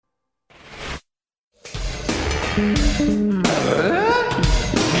Walter?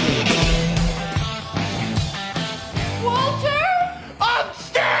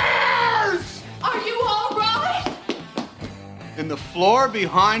 Upstairs! Are you all right? In the floor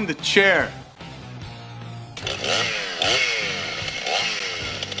behind the chair.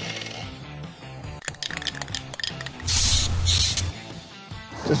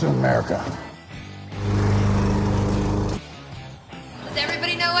 This is America. Does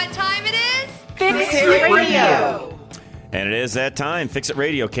everybody know what time it is? Fix It Radio. And it is that time. Fix It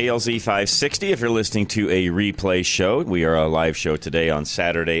Radio, KLZ 560. If you're listening to a replay show, we are a live show today on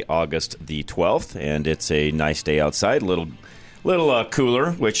Saturday, August the 12th, and it's a nice day outside, a little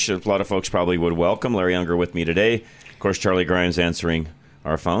cooler, which a lot of folks probably would welcome. Larry Unger with me today. Of course, Charlie Grimes answering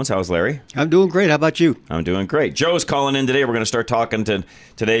our phones. How's Larry? I'm doing great. How about you? I'm doing great. Joe's calling in today. We're going to start talking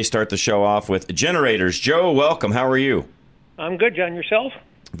today, start the show off with generators. Joe, welcome. How are you? I'm good, John. Yourself?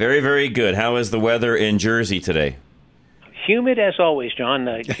 Very, very good. How is the weather in Jersey today? Humid as always, John.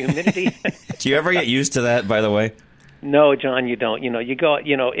 Humidity. Do you ever get used to that, by the way? No, John, you don't. You go,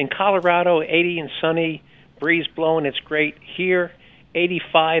 in Colorado, 80 and sunny, breeze blowing, it's great. Here,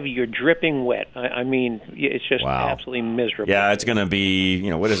 85, you're dripping wet. I mean, it's just absolutely miserable. Yeah, it's going to be,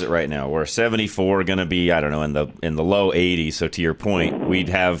 what is it right now? We're 74, going to be, I don't know, in the low 80s. So to your point, we'd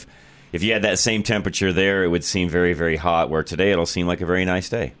have, if you had that same temperature there, it would seem very, very hot, where today it'll seem like a very nice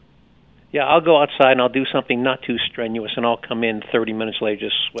day. Yeah, I'll go outside and I'll do something not too strenuous, and I'll come in 30 minutes later,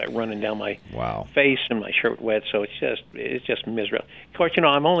 just sweat running down my face and my shirt wet. So it's just miserable. Of course,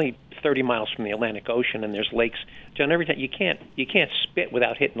 I'm only 30 miles from the Atlantic Ocean, and there's lakes. John, every time you can't spit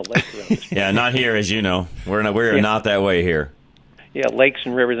without hitting the lake around this place. Yeah, not here, as you know. We're not that way here. Yeah, lakes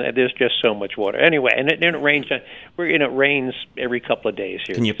and rivers. There's just so much water. Anyway, and it rains. It rains every couple of days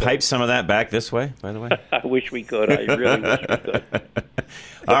here. Can you pipe some of that back this way? By the way, I wish we could. I really wish we could.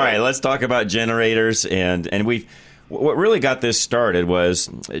 All right, let's talk about generators, and what really got this started was,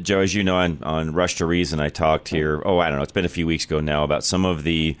 Joe, as you know, on Rush to Reason, I talked here. I don't know. It's been a few weeks ago now about some of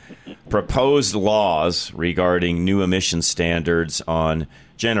the proposed laws regarding new emission standards on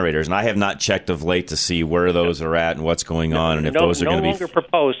generators, and I have not checked of late to see where those are at and what's going on, and if those are going to be no longer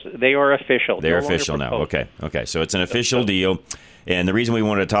proposed. They are official. They're official now. Okay. So it's an official deal, and the reason we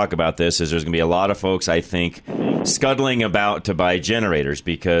wanted to talk about this is there's going to be a lot of folks, I think, scuttling about to buy generators,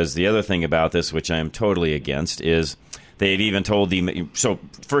 because the other thing about this, which I am totally against, is they've even told so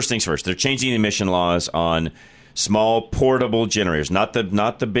first things first, they're changing the emission laws on small portable generators, not the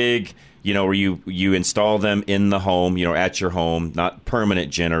big, where you install them in the home, at your home, not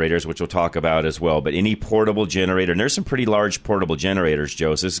permanent generators, which we'll talk about as well, but any portable generator. And there's some pretty large portable generators,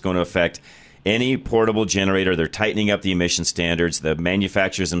 Joe, so this is going to affect any portable generator. They're tightening up the emission standards. The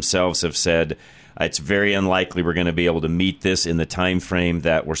manufacturers themselves have said it's very unlikely we're going to be able to meet this in the time frame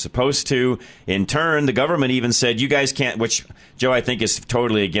that we're supposed to. In turn, the government even said you guys can't, which, Joe, I think is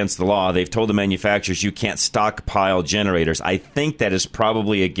totally against the law. They've told the manufacturers you can't stockpile generators. I think that is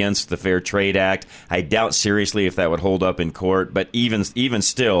probably against the Fair Trade Act. I doubt seriously if that would hold up in court. But even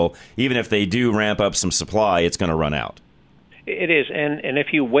still, even if they do ramp up some supply, it's going to run out. It is, and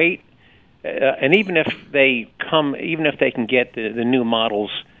if you wait, and even if they can get the new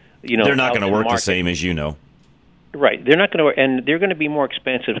models, they're not going to work the same, as you know. Right. They're not going to, and they're going to be more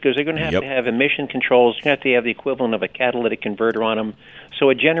expensive because they're going to have emission controls. You're going to have the equivalent of a catalytic converter on them.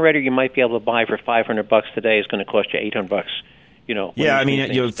 So a generator you might be able to buy for $500 today is going to cost you $800. Yeah, I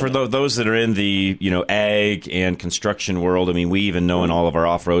mean, for those that are in the ag and construction world, I mean, we even know in all of our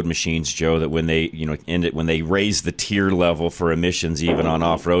off-road machines, Joe, that when they when they raise the tier level for emissions, even on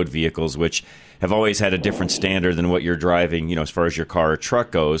off-road vehicles, which have always had a different standard than what you're driving, as far as your car or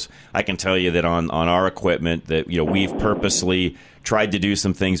truck goes, I can tell you that on our equipment that we've purposely tried to do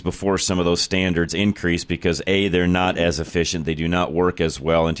some things before some of those standards increase because A, they're not as efficient, they do not work as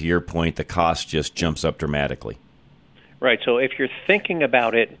well, and to your point, the cost just jumps up dramatically. Right. So if you're thinking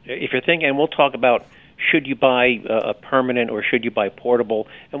about it, and we'll talk about should you buy a permanent or should you buy portable,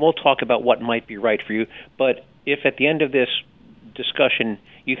 and we'll talk about what might be right for you. But if at the end of this discussion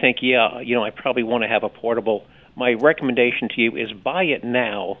you think, I probably want to have a portable, my recommendation to you is buy it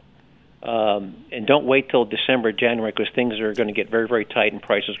now, and don't wait till December, January, because things are going to get very, very tight and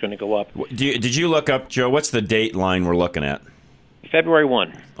prices are going to go up. Did you look up, Joe, what's the date line we're looking at? February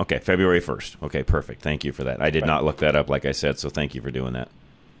 1. Okay, February 1st. Okay, perfect. Thank you for that. I did not look that up, like I said, so thank you for doing that.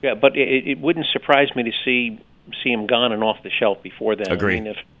 Yeah, but it wouldn't surprise me to see them gone and off the shelf before then. Agree.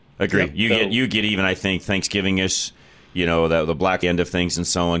 Agree. Yep, you get even, I think, Thanksgiving-ish, the black end of things and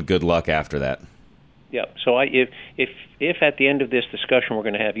so on. Good luck after that. Yeah. So if at the end of this discussion we're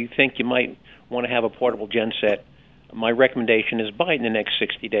going to have, you think you might want to have a portable gen set, my recommendation is buy it in the next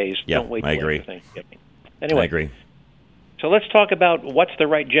 60 days. Yeah, Don't wait I agree. Anyway, I agree. So let's talk about what's the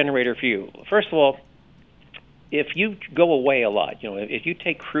right generator for you. First of all, if you go away a lot, if you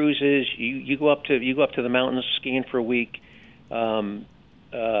take cruises, you go up to the mountains skiing for a week.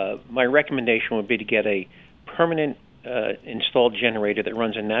 My recommendation would be to get a permanent installed generator that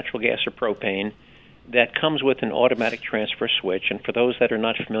runs on natural gas or propane that comes with an automatic transfer switch. And for those that are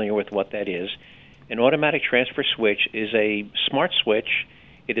not familiar with what that is, an automatic transfer switch is a smart switch.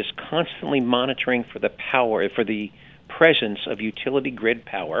 It is constantly monitoring for the power, for the presence of utility grid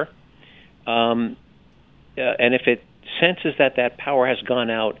power. And if it senses that power has gone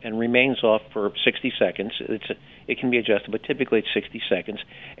out and remains off for 60 seconds, it can be adjusted, but typically it's 60 seconds.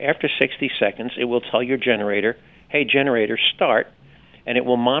 After 60 seconds, it will tell your generator, hey, generator, start, and it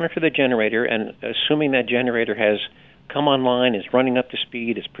will monitor the generator, and assuming that generator has come online, is running up to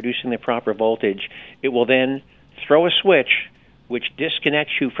speed, is producing the proper voltage, it will then throw a switch which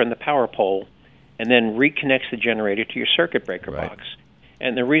disconnects you from the power pole and then reconnects the generator to your circuit breaker box.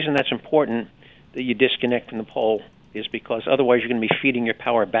 And the reason that's important that you disconnect from the pole is because otherwise you're going to be feeding your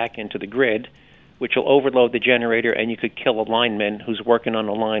power back into the grid, which will overload the generator, and you could kill a lineman who's working on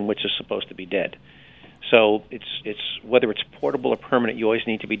a line which is supposed to be dead. So it's whether it's portable or permanent, you always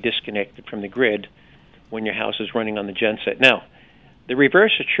need to be disconnected from the grid when your house is running on the genset. Now, the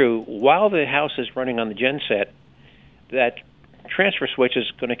reverse is true. While the house is running on the genset, that transfer switch is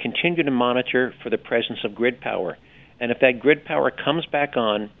going to continue to monitor for the presence of grid power. And if that grid power comes back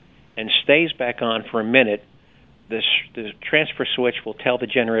on and stays back on for a minute, the transfer switch will tell the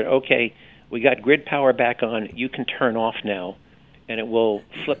generator, okay, we got grid power back on, you can turn off now, and it will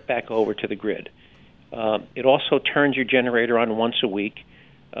flip back over to the grid. It also turns your generator on once a week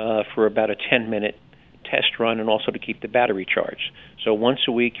for about a 10-minute test run and also to keep the battery charged. So once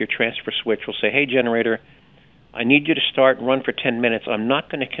a week, your transfer switch will say, hey, generator, I need you to start and run for 10 minutes. I'm not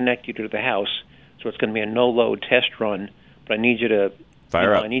going to connect you to the house, so it's going to be a no-load test run, but I need you to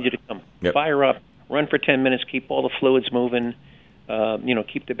fire up. I need you to come fire up, run for 10 minutes, keep all the fluids moving,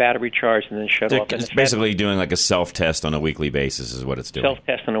 keep the battery charged, and then shut off. It's basically doing like a self-test on a weekly basis is what it's doing.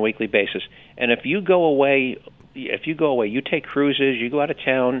 Self-test on a weekly basis. And if you go away, you take cruises, you go out of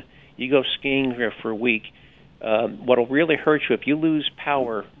town, you go skiing for a week, what'll really hurt you, if you lose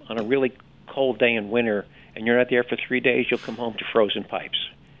power on a really cold day in winter and you're not there for 3 days, you'll come home to frozen pipes.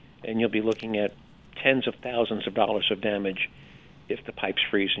 And you'll be looking at tens of thousands of dollars of damage if the pipes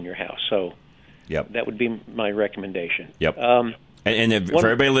freeze in your house. So that would be my recommendation. Yep. And for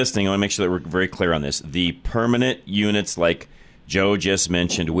everybody listening, I want to make sure that we're very clear on this. The permanent units, like Joe just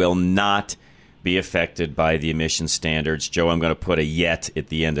mentioned, will not be affected by the emission standards. Joe, I'm going to put a yet at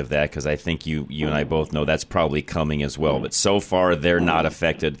the end of that because I think you and I both know that's probably coming as well. But so far, they're not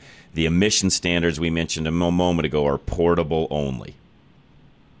affected. The emission standards we mentioned a moment ago are portable only.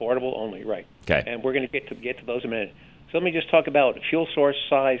 Portable only, right. Okay. And we're going to get to those in a minute. So let me just talk about fuel source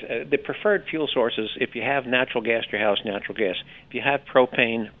size. The preferred fuel sources, if you have natural gas to your house, natural gas. If you have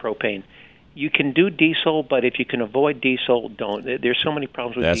propane. You can do diesel, but if you can avoid diesel, don't. There's so many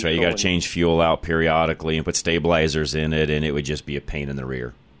problems with diesel. That's right. You got to change fuel out periodically and put stabilizers in it, and it would just be a pain in the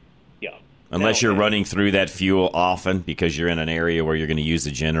rear. Yeah. Unless you're running through that fuel often because you're in an area where you're going to use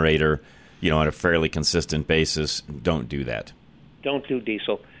the generator, on a fairly consistent basis, don't do that. Don't do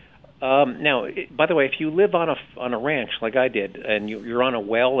diesel. Now, by the way, if you live on a ranch like I did, and you're on a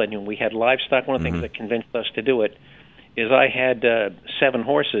well, and we had livestock, one of the things that convinced us to do it is I had 7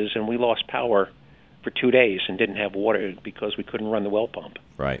 horses, and we lost power for 2 days and didn't have water because we couldn't run the well pump.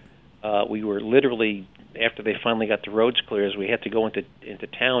 Right. We were literally, after they finally got the roads clear, we had to go into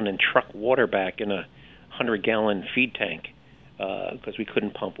town and truck water back in a 100-gallon feed tank because we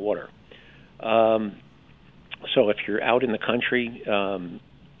couldn't pump water. So if you're out in the country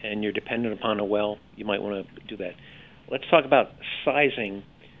and you're dependent upon a well, you might want to do that. Let's talk about sizing.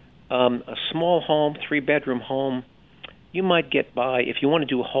 A small home, 3-bedroom home, you might get by if you want to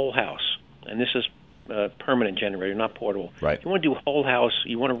do a whole house, and this is a permanent generator, not portable. Right. If you want to do a whole house,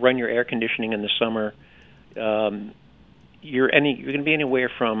 you want to run your air conditioning in the summer, you're going to be anywhere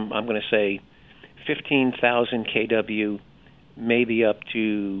from, I'm going to say, 15,000 kW, maybe up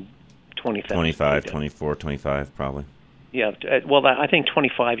to 20,000. 25, 24, 25 probably. Yeah, well, I think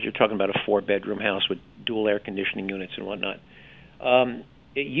 25, you're talking about a 4-bedroom house with dual air conditioning units and whatnot.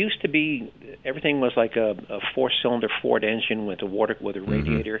 It used to be everything was like a 4-cylinder Ford engine with a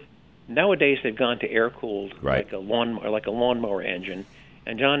radiator. Nowadays they've gone to air cooled, like a lawnmower engine.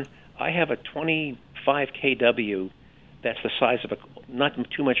 And John, I have a 25 kW that's the size of not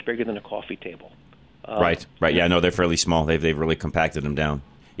too much bigger than a coffee table. Right. Yeah, no, they're fairly small. They've really compacted them down.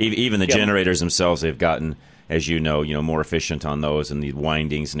 Even the generators themselves, they've gotten, as you know, more efficient on those and the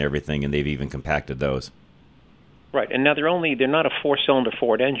windings and everything, and they've even compacted those. Right, and now they're not a 4-cylinder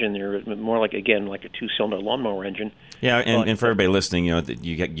Ford engine. They're more like a 2-cylinder lawnmower engine. Yeah, and for everybody listening,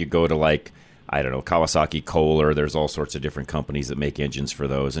 you go to I don't know, Kawasaki Kohler. There's all sorts of different companies that make engines for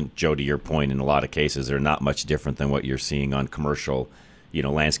those. And Joe, to your point, in a lot of cases, they're not much different than what you're seeing on commercial,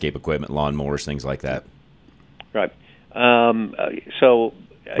 landscape equipment, lawnmowers, things like that. Right.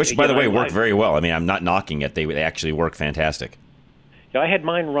 Which, by the way, work very well. I mean, I'm not knocking it. They actually work fantastic. I had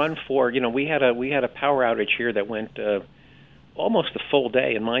mine run for, we had a power outage here that went almost a full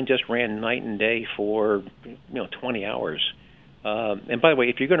day, and mine just ran night and day for 20 hours. And by the way,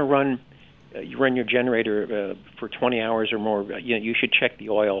 if you're going to run your generator for 20 hours or more, you should check the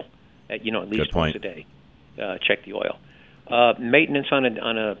oil at least once a day. Check the oil. Maintenance on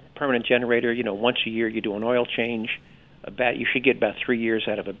a permanent generator, once a year you do an oil change. You should get about 3 years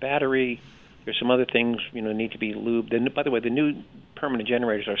out of a battery. There's some other things need to be lubed. And by the way, the new permanent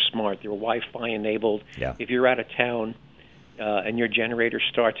generators are smart. They're Wi-Fi enabled. Yeah. If you're out of town and your generator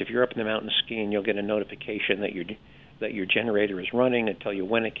starts, if you're up in the mountains skiing, you'll get a notification that your generator is running and tell you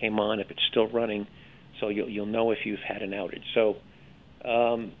when it came on, if it's still running, so you'll know if you've had an outage. So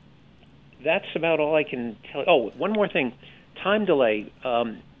that's about all I can tell. Oh, one more thing, time delay.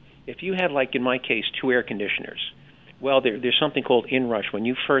 If you had, like in my case, 2 air conditioners, well, there's something called inrush. When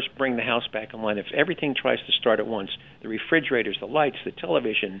you first bring the house back online, if everything tries to start at once, the refrigerators, the lights, the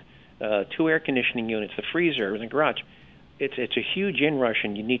television, 2 air conditioning units, the freezer, the garage, it's a huge inrush,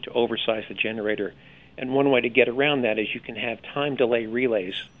 and you need to oversize the generator. And one way to get around that is you can have time delay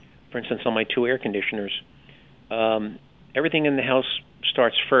relays. For instance, on my 2 air conditioners, everything in the house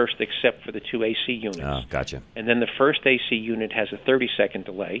starts first except for the 2 AC units. Oh, gotcha. And then the first AC unit has a 30-second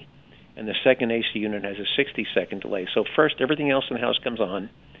delay, and the second AC unit has a 60-second delay. So first, everything else in the house comes on.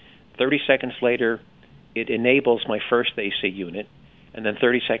 30 seconds later, it enables my first AC unit, and then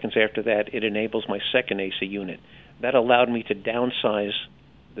 30 seconds after that, it enables my second AC unit. That allowed me to downsize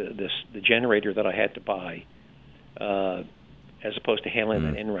the generator that I had to buy, as opposed to handling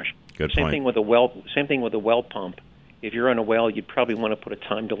that inrush. Good Same point. Same thing with the well pump. If you're on a well, you'd probably want to put a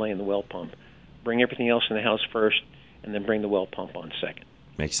time delay in the well pump. Bring everything else in the house first, and then bring the well pump on second.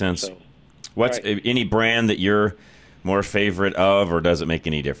 Makes sense. So, What's any brand that you're more favorite of, or does it make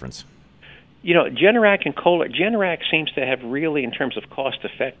any difference? Generac and Kohler. Generac seems to have really, in terms of cost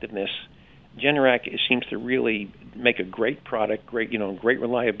effectiveness, Generac seems to really make a great product, great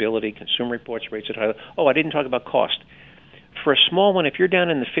reliability, consumer reports rates at high. Oh, I didn't talk about cost. For a small one, if you're down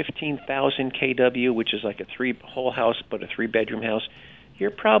in the 15,000 kW, which is like a 3-whole house but a 3-bedroom house,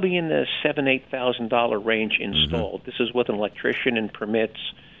 you're probably in the $7,000-8,000 range installed. This is with an electrician and permits,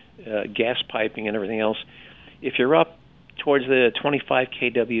 gas piping and everything else. If you're up towards the 25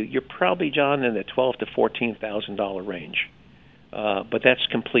 kW, you're probably, John, in the $12,000 to $14,000 range. But that's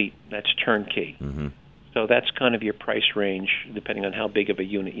complete. That's turnkey. Mm-hmm. So that's kind of your price range, depending on how big of a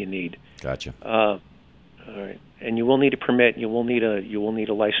unit you need. Gotcha. All right, and you will need a permit. You will need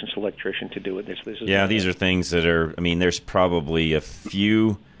a licensed electrician to do it. This is these are things that are. I mean, there's probably a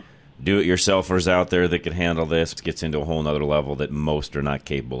few do-it-yourselfers out there that can handle this. It gets into a whole other level that most are not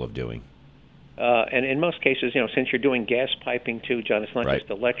capable of doing. And in most cases, since you're doing gas piping too, John, it's not just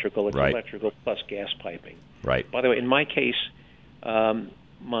electrical. It's electrical plus gas piping. Right. By the way, in my case,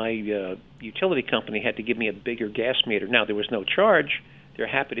 my utility company had to give me a bigger gas meter. Now, there was no charge. They're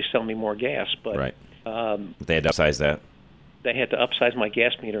happy to sell me more gas, but they had to upsize that. They had to upsize my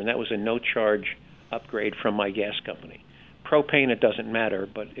gas meter, and that was a no-charge upgrade from my gas company. Propane, it doesn't matter,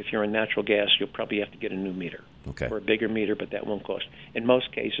 but if you're on natural gas, you'll probably have to get a new meter or a bigger meter, but that won't cost. In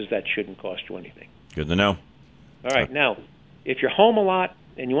most cases, that shouldn't cost you anything. Good to know. All right. Now, if you're home a lot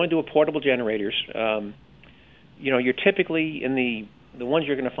and you want to do a portable generators, you're typically in the ones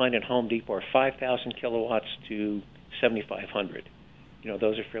you're going to find at Home Depot are 5,000 kilowatts to 7,500.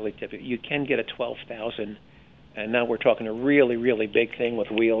 Those are fairly typical. You can get a 12,000, and now we're talking a really, really big thing with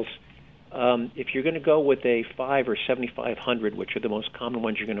wheels. If you're going to go with a 5 or 7,500, which are the most common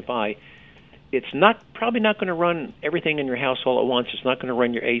ones you're going to buy, it's probably not going to run everything in your house all at once. It's not going to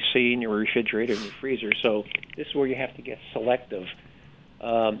run your AC and your refrigerator and your freezer. So this is where you have to get selective.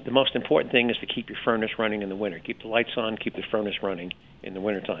 The most important thing is to keep your furnace running in the winter. Keep the lights on, keep the furnace running in the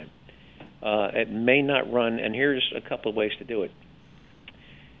wintertime. It may not run, and here's a couple of ways to do it.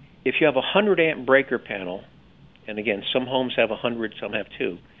 If you have a 100-amp breaker panel, and again, some homes have 100, some have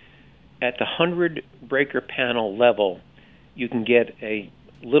 2, at the 100 breaker panel level, you can get a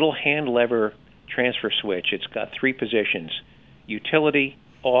little hand lever transfer switch. It's got 3 positions: utility,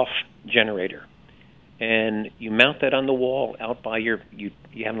 off, generator. And you mount that on the wall out by you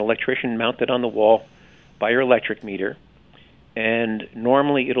have an electrician mount it on the wall by your electric meter. And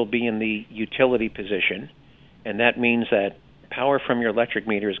normally it'll be in the utility position. and that means that power from your electric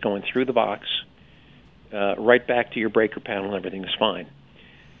meter is going through the box right back to your breaker panel, and everything is fine.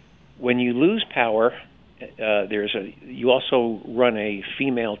 When you lose power, you also run a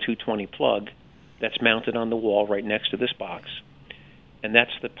female 220 plug that's mounted on the wall right next to this box, and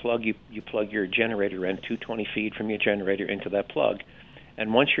that's the plug you plug your generator in, 220 feet from your generator into that plug.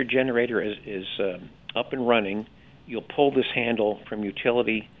 And once your generator is up and running, you'll pull this handle from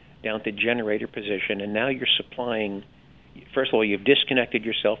utility down to generator position, and now you're supplying. First of all, you've disconnected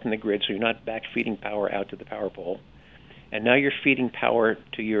yourself from the grid, so you're not back feeding power out to the power pole. And now you're feeding power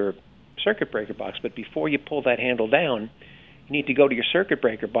to your circuit breaker box. But before you pull that handle down, you need to go to your circuit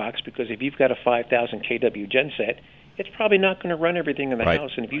breaker box, because if you've got a 5,000 kW genset, it's probably not going to run everything in the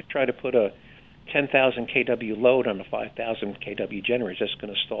house. And if you try to put a 10,000 kW load on a 5,000 kW generator, it's just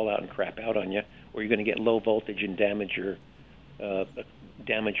going to stall out and crap out on you, or you're going to get low voltage and damage your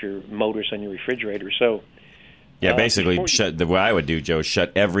motors on your refrigerator. So, yeah, basically, what I would do, Joe, is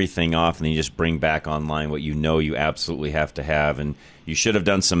shut everything off, and then you just bring back online what you know you absolutely have to have. And you should have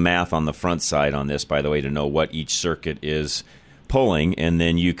done some math on the front side on this, by the way, to know what each circuit is pulling, and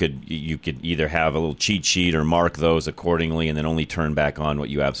then you could either have a little cheat sheet or mark those accordingly, and then only turn back on what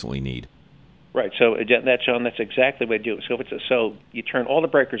you absolutely need. Right. So that's John. That's exactly what I do. So you turn all the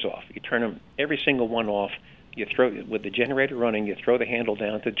breakers off. You turn them, every single one off. You throw, with the generator running, you throw the handle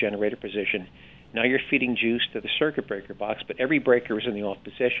down to generator position. Now you're feeding juice to the circuit breaker box, but every breaker is in the off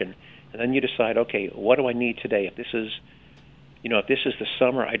position. And then you decide, okay, what do I need today? If this is the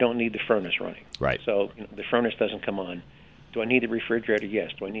summer, I don't need the furnace running. Right. So the furnace doesn't come on. Do I need the refrigerator?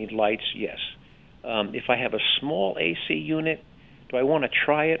 Yes. Do I need lights? Yes. If I have a small AC unit, do I want to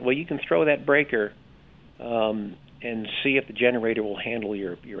try it? Well, you can throw that breaker and see if the generator will handle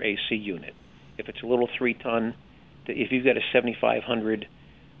your AC unit. If it's a little 3-ton, if you've got a 7,500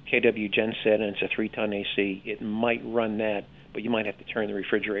 kW genset and it's a 3-ton AC, it might run that, but you might have to turn the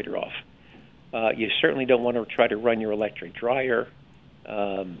refrigerator off. You certainly don't want to try to run your electric dryer.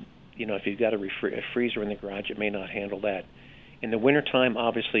 If you've got a freezer in the garage, it may not handle that. In the wintertime,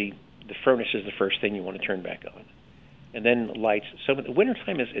 obviously, the furnace is the first thing you want to turn back on. And then lights. So the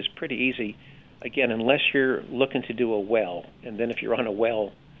wintertime is pretty easy, again, unless you're looking to do a well. And then if you're on a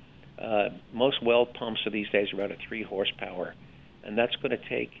well, most well pumps of these days are about a 3 horsepower. And that's going to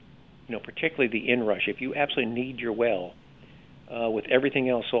take, particularly the inrush. If you absolutely need your well, with everything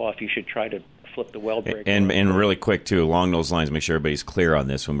else off, you should try to flip the well breaker. And really quick, too, along those lines, make sure everybody's clear on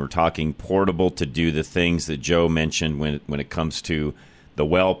this. When we're talking portable to do the things that Joe mentioned when it comes to the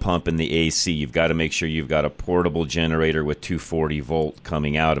well pump and the AC, you've got to make sure you've got a portable generator with 240 volt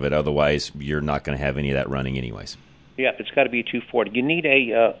coming out of it. Otherwise, you're not going to have any of that running anyways. Yeah, it's got to be a 240. You need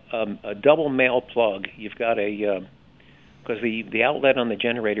a double male plug. You've got because the outlet on the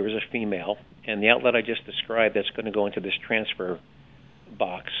generator is a female, and the outlet I just described that's going to go into this transfer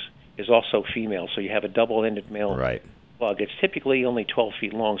box is also female. So you have a double-ended male plug. It's typically only 12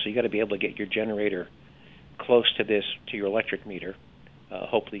 feet long, so you got to be able to get your generator close to your electric meter.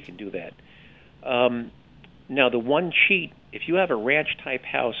 Hopefully you can do that. Now, the one cheat, if you have a ranch-type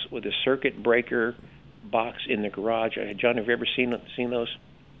house with a circuit breaker box in the garage, John, have you ever seen those?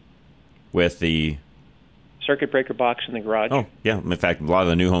 With the circuit breaker box in the garage? Oh, yeah. In fact, a lot of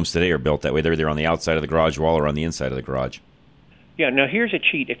the new homes today are built that way. They're either on the outside of the garage wall or on the inside of the garage. Yeah, now here's a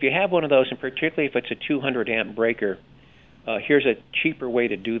cheat. If you have one of those, and particularly if it's a 200-amp breaker, here's a cheaper way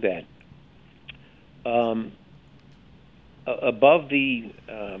to do that. Above the,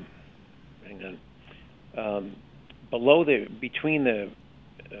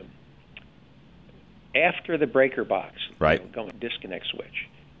 after the breaker box, going disconnect switch.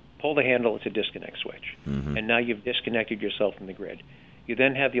 Pull the handle, it's a disconnect switch. Mm-hmm. And now you've disconnected yourself from the grid. You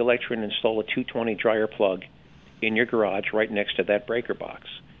then have the electrician install a 220 dryer plug in your garage right next to that breaker box.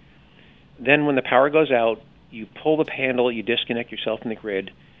 Then when the power goes out, you pull the handle, you disconnect yourself from the grid,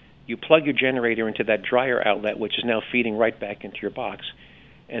 you plug your generator into that dryer outlet, which is now feeding right back into your box,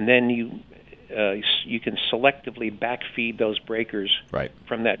 and then you can selectively backfeed those breakers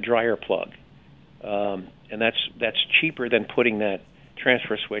from that dryer plug. And that's cheaper than putting that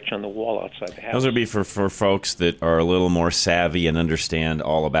transfer switch on the wall outside the house. Those would be for folks that are a little more savvy and understand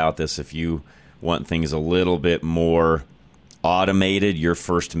all about this. If you want things a little bit more automated, your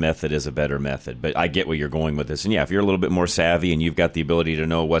first method is a better method. But I get where you're going with this. And yeah, if you're a little bit more savvy and you've got the ability to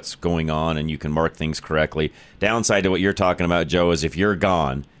know what's going on and you can mark things correctly, downside to what you're talking about, Joe, is if you're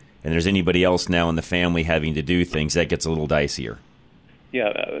gone and there's anybody else now in the family having to do things, that gets a little dicier. You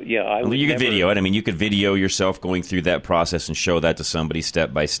could video it. I mean, you could video yourself going through that process and show that to somebody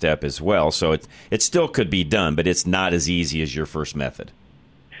step by step as well. So it still could be done, but it's not as easy as your first method.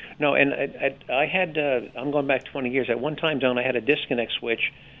 No, and I had, I'm going back 20 years. At one time, John, I had a disconnect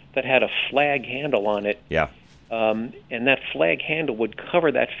switch that had a flag handle on it. Yeah. And that flag handle would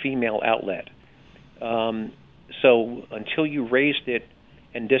cover that female outlet. So until you raised it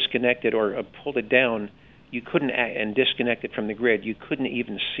and disconnected or pulled it down, you couldn't, and disconnect it from the grid, you couldn't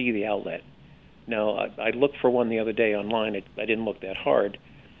even see the outlet. Now, I looked for one the other day online. I didn't look that hard.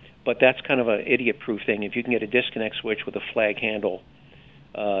 But that's kind of an idiot-proof thing. If you can get a disconnect switch with a flag handle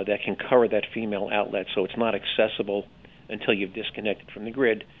that can cover that female outlet so it's not accessible until you've disconnected from the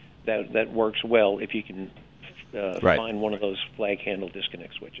grid, that works well if you can find one of those flag handle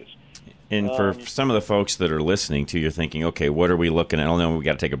disconnect switches. And for some of the folks that are listening to, you're thinking, okay, what are we looking at? I don't know, we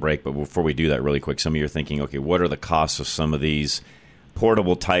got to take a break, but before we do that really quick, some of you are thinking, okay, what are the costs of some of these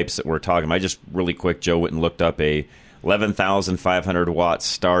portable types that we're talking about? I just really quick, Joe went and looked up a 11,500 watt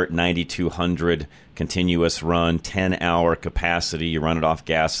start, 9,200 continuous run, 10-hour capacity. You run it off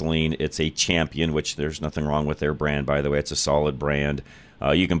gasoline. It's a Champion, which there's nothing wrong with their brand, by the way. It's a solid brand.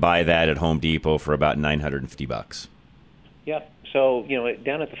 You can buy that at Home Depot for about $950. Yep. So,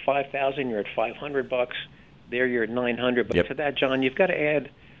 down at the 5,000, you're at $500. There you're at $900. But to that, John, you've got to add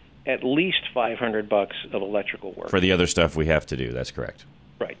at least $500 of electrical work. For the other stuff we have to do. That's correct.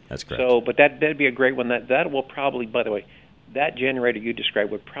 Right. That's correct. So, but that'd be a great one. That will probably, by the way, that generator you described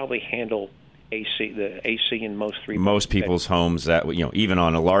would probably handle the AC in most people's homes. That even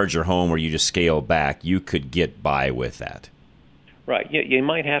on a larger home where you just scale back, you could get by with that. Right. You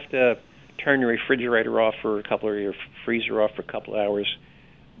might have to turn your refrigerator off for a couple, or your freezer off for a couple of hours,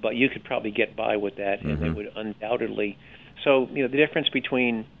 but you could probably get by with that, and it would undoubtedly. So, the difference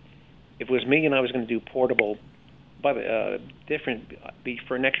between, if it was me and I was going to do portable, for an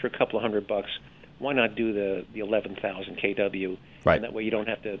extra couple of $100, why not do the 11,000 kW? Right. And that way you don't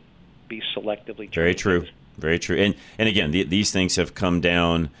have to be selectively. Very true. Very true. And again, these things have come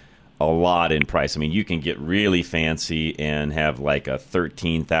down a lot in price. I mean, you can get really fancy and have like a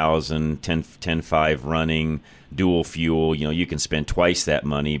 13,000 10.5 running dual fuel. You can spend twice that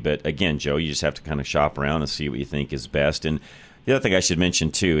money. But again, Joe, you just have to kind of shop around and see what you think is best. And the other thing I should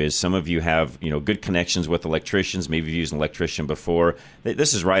mention, too, is some of you have, good connections with electricians. Maybe you've used an electrician before.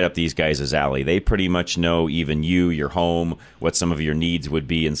 This is right up these guys' alley. They pretty much know even you, your home, what some of your needs would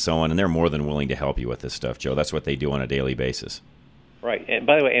be, and so on. And they're more than willing to help you with this stuff, Joe. That's what they do on a daily basis. Right. And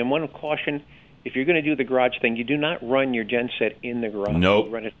by the way, and one caution, if you're going to do the garage thing, you do not run your genset in the garage. Nope.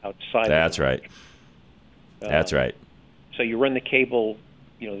 You run it outside. That's right. That's right. So you run the cable,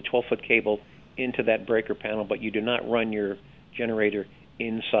 the 12-foot cable, into that breaker panel, but you do not run your generator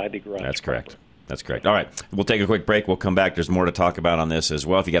inside the garage. That's correct. That's correct. All right. We'll take a quick break. We'll come back. There's more to talk about on this as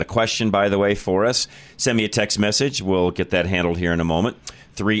well. If you got a question, by the way, for us, send me a text message. We'll get that handled here in a moment.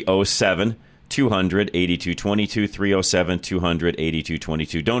 307-200-8222,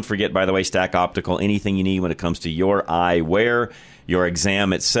 307-200-8222. Don't forget, by the way, Stack Optical, anything you need when it comes to your eyewear, your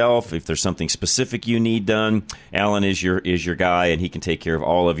exam itself. If there's something specific you need done, Alan is your guy, and he can take care of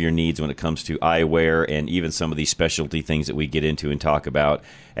all of your needs when it comes to eyewear and even some of these specialty things that we get into and talk about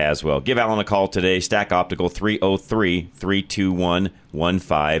as well. Give Alan a call today, Stack Optical,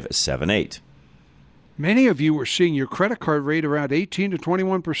 303-321-1578. Many of you are seeing your credit card rate around 18 to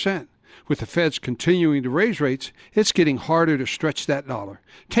 21%. With the feds continuing to raise rates, it's getting harder to stretch that dollar.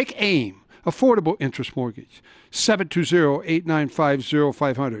 Take AIM, Affordable Interest Mortgage,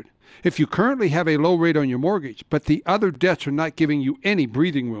 720-895-0500. If you currently have a low rate on your mortgage, but the other debts are not giving you any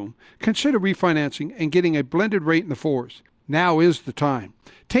breathing room, consider refinancing and getting a blended rate in the 4s. Now is the time.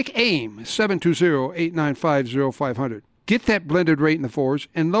 Take AIM, 720-895-0500. Get that blended rate in the 4s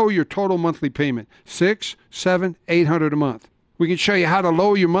and lower your total monthly payment, $600, $700, $800 a month. We can show you how to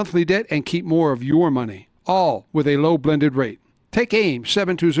lower your monthly debt and keep more of your money, all with a low blended rate. Take AIM,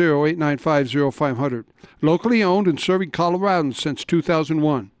 720-895-0500. Locally owned and serving Coloradans since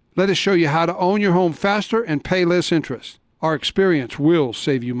 2001. Let us show you how to own your home faster and pay less interest. Our experience will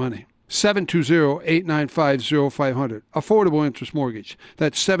save you money. 720-895-0500. Affordable Interest Mortgage.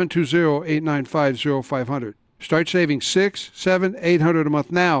 That's 720-895-0500. Start saving $600, $700, $800 a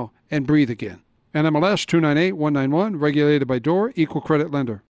month now and breathe again. NMLS 298191, regulated by DOR, Equal Credit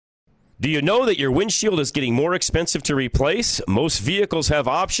Lender. Do you know that your windshield is getting more expensive to replace? Most vehicles have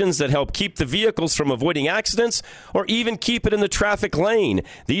options that help keep the vehicles from avoiding accidents or even keep it in the traffic lane.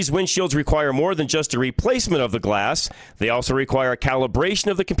 These windshields require more than just a replacement of the glass. They also require a calibration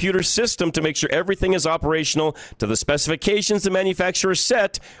of the computer system to make sure everything is operational to the specifications the manufacturer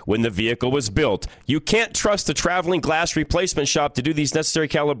set when the vehicle was built. You can't trust the traveling glass replacement shop to do these necessary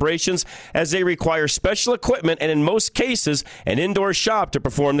calibrations, as they require special equipment and, in most cases, an indoor shop to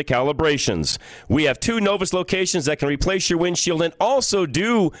perform the calibration. calibrations. We have 2 Novus locations that can replace your windshield and also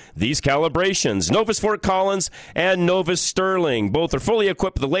do these calibrations. Novus Fort Collins and Novus Sterling. Both are fully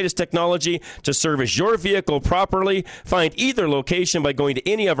equipped with the latest technology to service your vehicle properly. Find either location by going to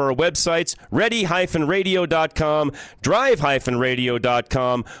any of our websites, ready-radio.com,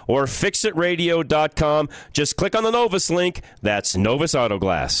 drive-radio.com, or fixitradio.com. Just click on the Novus link. That's Novus Auto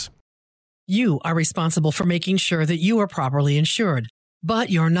Glass. You are responsible for making sure that you are properly insured, but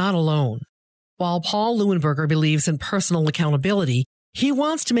you're not alone. While Paul Leuenberger believes in personal accountability, he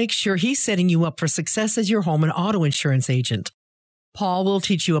wants to make sure he's setting you up for success as your home and auto insurance agent. Paul will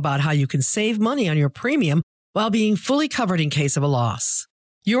teach you about how you can save money on your premium while being fully covered in case of a loss.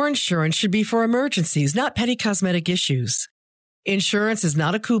 Your insurance should be for emergencies, not petty cosmetic issues. Insurance is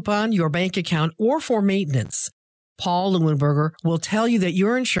not a coupon, your bank account, or for maintenance. Paul Leuenberger will tell you that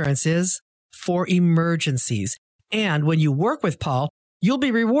your insurance is for emergencies. And when you work with Paul, you'll be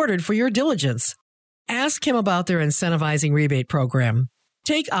rewarded for your diligence. Ask him about their incentivizing rebate program.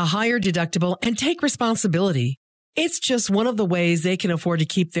 Take a higher deductible and take responsibility. It's just one of the ways they can afford to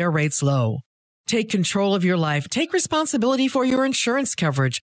keep their rates low. Take control of your life. Take responsibility for your insurance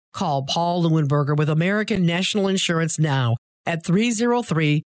coverage. Call Paul Leuenberger with American National Insurance now at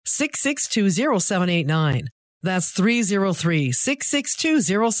 303-662-0789. That's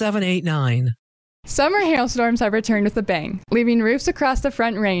 303-662-0789. Summer hailstorms have returned with a bang, leaving roofs across the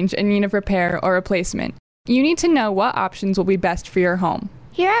Front Range in need of repair or replacement. You need to know what options will be best for your home.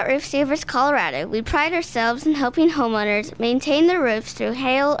 Here at Roof Savers Colorado, we pride ourselves in helping homeowners maintain their roofs through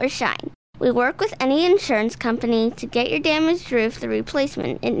hail or shine. We work with any insurance company to get your damaged roof the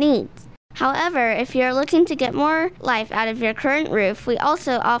replacement it needs. However, if you're looking to get more life out of your current roof, we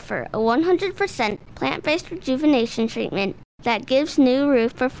also offer a 100% plant-based rejuvenation treatment that gives new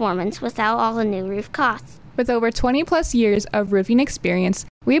roof performance without all the new roof costs. With over 20 plus years of roofing experience,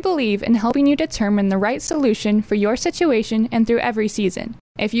 we believe in helping you determine the right solution for your situation and through every season.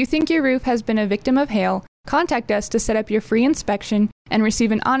 If you think your roof has been a victim of hail, contact us to set up your free inspection and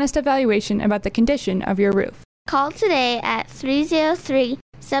receive an honest evaluation about the condition of your roof. Call today at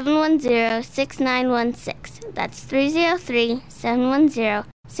 303-710-6916. That's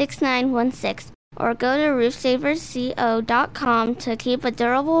 303-710-6916. Or go to roofsaversco.com to keep a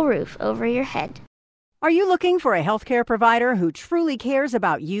durable roof over your head. Are you looking for a healthcare provider who truly cares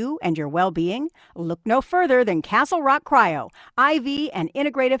about you and your well-being? Look no further than Castle Rock Cryo, IV and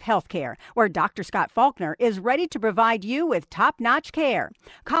integrative healthcare, where Dr. Scott Faulkner is ready to provide you with top-notch care.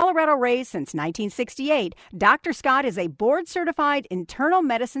 Colorado raised since 1968, Dr. Scott is a board-certified internal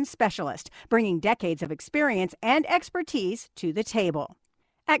medicine specialist, bringing decades of experience and expertise to the table.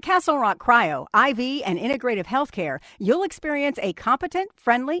 At Castle Rock Cryo, IV, and Integrative Healthcare, you'll experience a competent,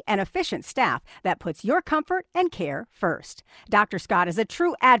 friendly, and efficient staff that puts your comfort and care first. Dr. Scott is a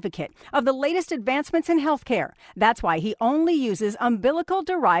true advocate of the latest advancements in healthcare. That's why he only uses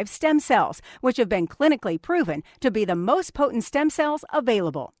umbilical-derived stem cells, which have been clinically proven to be the most potent stem cells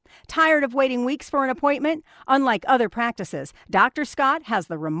available. Tired of waiting weeks for an appointment? Unlike other practices, Dr. Scott has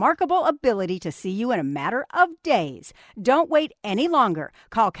the remarkable ability to see you in a matter of days. Don't wait any longer.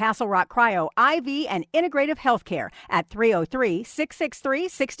 Call Castle Rock Cryo IV and Integrative Healthcare at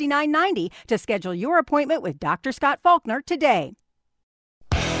 303-663-6990 to schedule your appointment with Dr. Scott Faulkner today.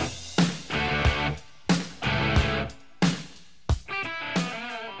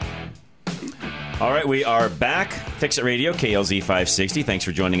 All right, we are back. Fix It Radio, KLZ 560. Thanks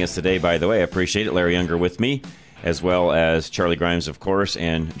for joining us today, by the way. I appreciate it. Larry Unger with me, as well as Charlie Grimes, of course,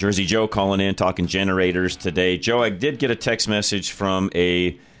 and Jersey Joe calling in, talking generators today. Joe, I did get a text message from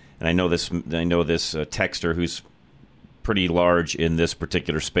and I know this texter who's pretty large in this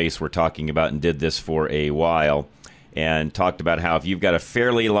particular space we're talking about and did this for a while, and talked about how if you've got a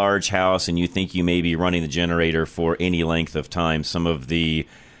fairly large house and you think you may be running the generator for any length of time, some of the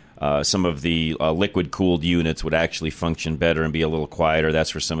liquid-cooled units would actually function better and be a little quieter. That's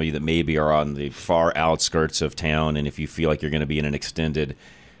for some of you that maybe are on the far outskirts of town, and if you feel like you're going to be in an extended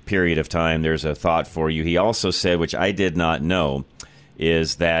period of time, there's a thought for you. He also said, which I did not know,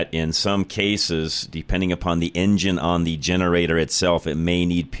 is that in some cases, depending upon the engine on the generator itself, it may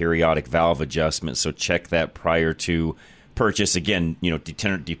need periodic valve adjustment, so check that prior to purchase. Again,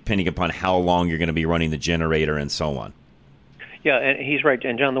 depending upon how long you're going to be running the generator and so on. Yeah, and he's right.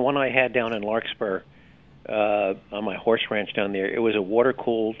 And, John, the one I had down in Larkspur on my horse ranch down there, it was a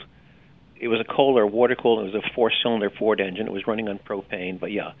water-cooled. It was a Kohler water-cooled. It was a four-cylinder Ford engine. It was running on propane.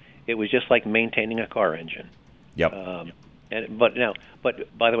 But, yeah, it was just like maintaining a car engine. Yep. But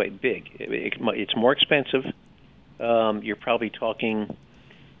by the way, big. It's more expensive. You're probably talking,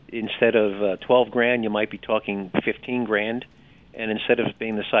 instead of $12,000, you might be talking $15,000. and instead of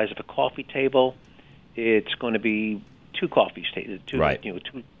being the size of a coffee table, it's going to be two coffee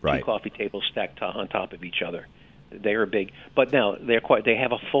tables stacked on top of each other. They are big, but now they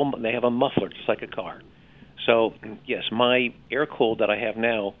have a muffler just like a car. So yes, my air-cooled that I have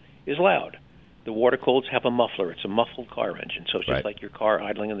now is loud. The water-cooleds have a muffler. It's a muffled car engine, so it's just like your car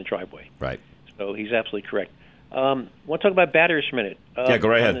idling in the driveway. Right. So he's absolutely correct. Want to talk about batteries for a minute? Yeah, go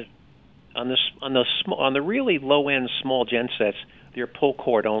right ahead. On the really low-end small gensets, they're pull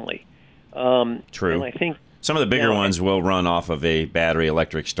cord only. True. And I think some of the bigger ones will run off of a battery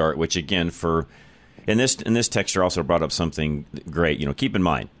electric start, which again, in this texture also brought up something great. Keep in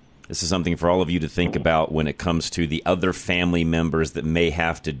mind, this is something for all of you to think about when it comes to the other family members that may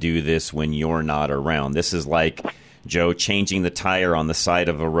have to do this when you're not around. This is like, Joe, changing the tire on the side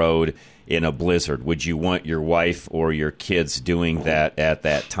of a road in a blizzard. Would you want your wife or your kids doing that at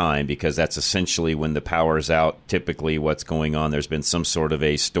that time? Because that's essentially when the power's out, typically what's going on. There's been some sort of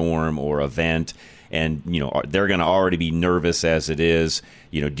a storm or event, and they're going to already be nervous as it is.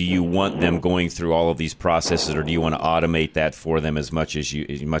 Do you want them going through all of these processes, or do you want to automate that for them as much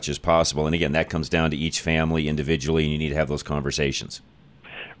as possible? And again, that comes down to each family individually, and you need to have those conversations.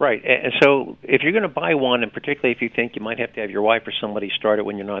 Right. And so if you're going to buy one, and particularly if you think you might have to have your wife or somebody start it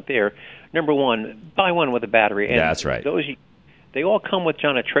when you're not there, number one, buy one with a battery. And that's right. They all come with,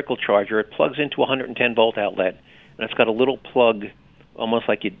 John, a trickle charger. It plugs into a 110-volt outlet, and it's got a little plug, almost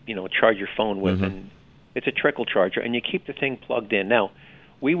like you charge your phone with, and it's a trickle charger, and you keep the thing plugged in. Now,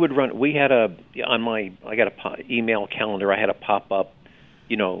 I got a email calendar, I had a pop-up,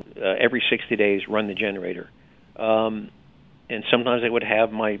 every 60 days, run the generator. And sometimes I would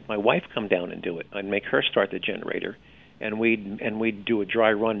have my wife come down and do it. I'd make her start the generator, and we'd do a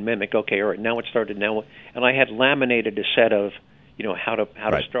dry run mimic. Okay, all right, now it started now, and I had laminated a set of how to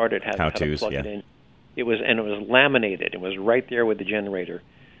start it, how to plug it in. It was laminated. It was right there with the generator.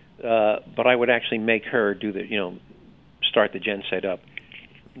 But I would actually make her do start the gen set up.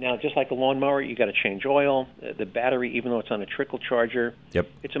 Now, just like a lawnmower, you got to change oil. The battery, even though it's on a trickle charger,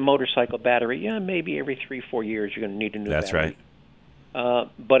 it's a motorcycle battery. Yeah, maybe every 3-4 years you're going to need a new battery. That's right.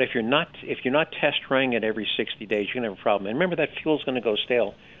 But if you're not test running it every 60 days, you're going to have a problem. And remember, that fuel's going to go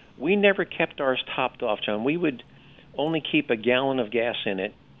stale. We never kept ours topped off, John. We would only keep a gallon of gas in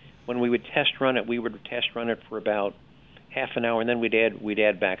it. When we would test run it, we would test run it for about half an hour, and then we'd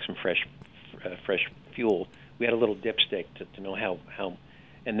add back some fresh fuel. We had a little dipstick to know how.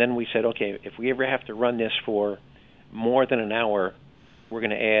 And then we said, okay, if we ever have to run this for more than an hour, we're going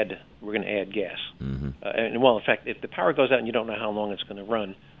to add gas. And well, in fact, if the power goes out and you don't know how long it's going to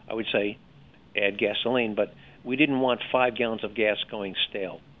run, I would say add gasoline. But we didn't want 5 gallons of gas going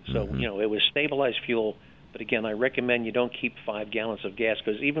stale. So it was stabilized fuel. But again, I recommend you don't keep 5 gallons of gas,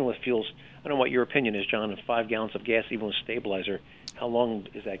 because even with fuels, I don't know what your opinion is, John, of 5 gallons of gas, even with stabilizer, how long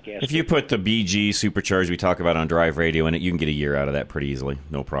is that gas? If you put the BG supercharged we talk about on Drive Radio in it, you can get a year out of that pretty easily,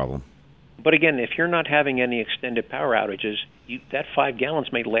 no problem. But again, if you're not having any extended power outages, that 5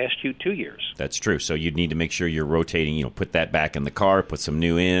 gallons may last you 2 years. That's true. So you'd need to make sure you're rotating, put that back in the car, put some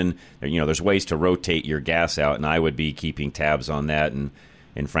new in. There's ways to rotate your gas out, and I would be keeping tabs on that.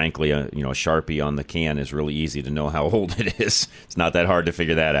 And frankly, a Sharpie on the can is really easy to know how old it is. It's not that hard to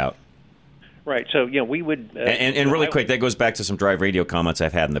figure that out. Right. So we would. And really quick, that goes back to some Drive Radio comments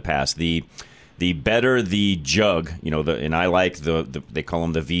I've had in the past. The better the jug, and I like they call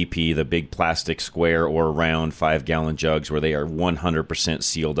them the VP, the big plastic square or round 5-gallon jugs where they are 100%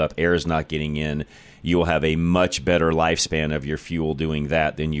 sealed up. Air is not getting in. You will have a much better lifespan of your fuel doing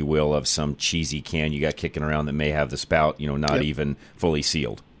that than you will of some cheesy can you got kicking around that may have the spout, not even fully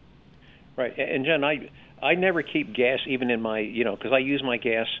sealed. Right. And John, I never keep gas even in my, because I use my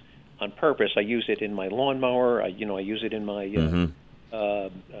gas on purpose. I use it in my lawnmower. I use it in my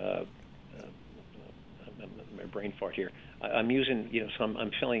my brain fart here. I'm using,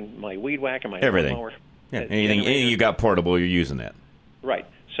 I'm filling my weed whacker, my lawnmower. Yeah, anything you got portable, you're using that. Right.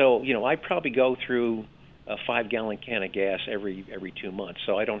 So, I probably go through a 5-gallon can of gas every 2 months,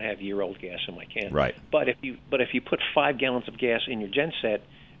 so I don't have year-old gas in my can. Right. But if you put 5 gallons of gas in your genset,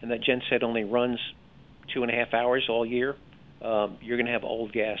 and that genset only runs 2.5 hours all year, you're going to have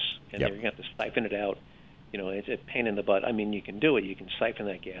old gas, and you're going to have to siphon it out. It's a pain in the butt. I mean, you can do it. You can siphon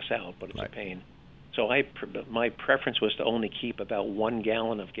that gas out, but it's a pain. So my preference was to only keep about 1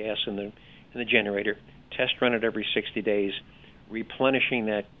 gallon of gas in the generator, test run it every 60 days, replenishing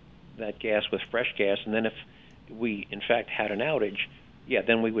that gas with fresh gas, and then if we in fact had an outage,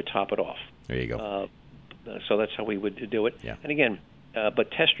 then we would top it off. There you go. So that's how we would do it. Yeah. And again, but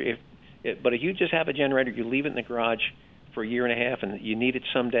if you just have a generator, you leave it in the garage for a year and a half, and you need it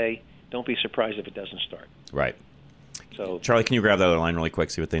someday, don't be surprised if it doesn't start. Right. So, Charlie, can you grab that other line really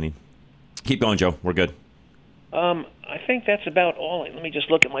quick, see what they need? Keep going, Joe. We're good. I think that's about all. Let me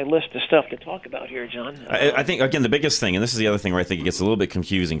just look at my list of stuff to talk about here, John. I think, again, the biggest thing, and this is the other thing where I think it gets a little bit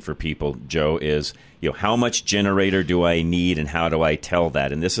confusing for people, Joe, is how much generator do I need and how do I tell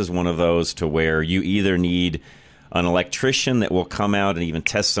that? And this is one of those to where you either need an electrician that will come out and even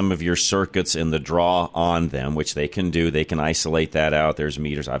test some of your circuits in the draw on them, which they can do. They can isolate that out. There's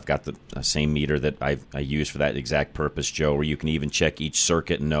meters. I've got the same meter that I use for that exact purpose, Joe, where you can even check each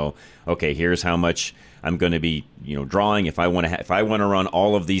circuit and know, okay, here's how much I'm going to be, drawing. If I want to run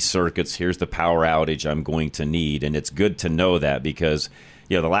all of these circuits, here's the power outage I'm going to need. And it's good to know that because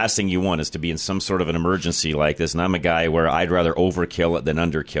the last thing you want is to be in some sort of an emergency like this. And I'm a guy where I'd rather overkill it than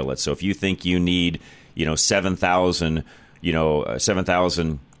underkill it. So if you think you need 7,000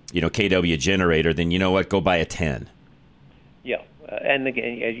 kW generator, then you know what? Go buy a 10. Yeah, and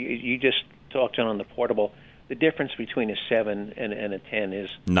again, you just talked on the portable. The difference between a 7 and a 10 is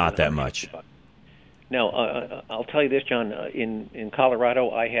not that much. Now, I'll tell you this, John. In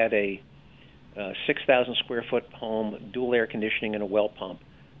Colorado, I had a 6,000 square foot home, dual air conditioning, and a well pump.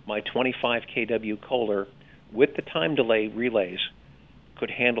 My 25 kW Kohler, with the time delay relays, could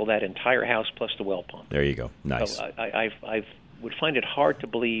handle that entire house plus the well pump. There you go. Nice. So I would find it hard to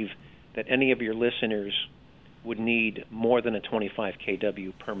believe that any of your listeners would need more than a 25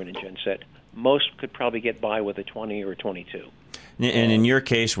 kW permanent genset. Most could probably get by with a 20 or a 22. And in your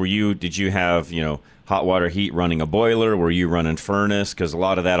case, did you have hot water heat running a boiler? Were you running furnace? Because a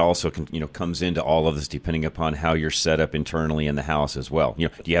lot of that also comes into all of this depending upon how you're set up internally in the house as well. Do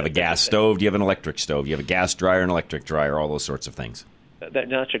you have a gas stove? Do you have an electric stove? Do you have a gas dryer, an electric dryer? All those sorts of things.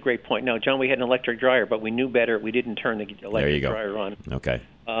 That's a great point. No, John, we had an electric dryer, but we knew better. We didn't turn the electric dryer on. Okay.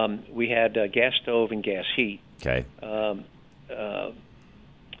 We had a gas stove and gas heat. Okay.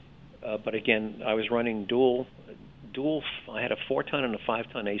 But again, I was running dual. I had a 4-ton and a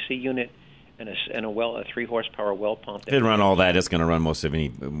 5-ton AC unit, and a 3-horsepower well pump. If it run all that, it's going to run most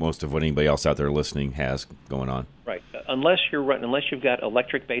of what anybody else out there listening has going on. Right. Unless you've got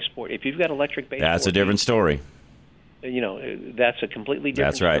electric baseboard. If you've got electric baseboard, that's a different story. That's a completely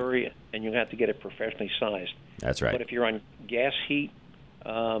different story, and you have to get it professionally sized. That's right. But if you're on gas heat,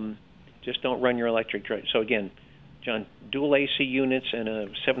 just don't run your electric dryer. So again, John, dual AC units and a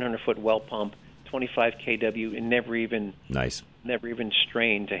 700-foot well pump, 25 kW, and never even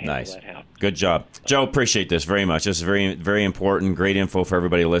strained to handle that house. Good job. Joe, appreciate this very much. This is very, very important. Great info for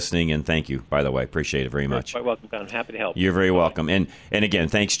everybody listening, and thank you, by the way. Appreciate it very much. You're quite welcome, Don. Happy to help. You're very welcome. And again,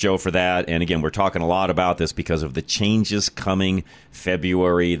 thanks, Joe, for that. And again, we're talking a lot about this because of the changes coming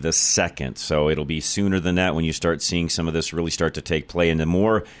February the 2nd. So it'll be sooner than that when you start seeing some of this really start to take play. And the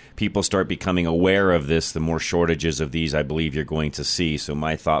more people start becoming aware of this, the more shortages of these I believe you're going to see. So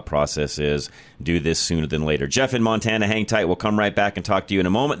my thought process is do this sooner than later. Jeff in Montana, hang tight. We'll come right back and talk to you in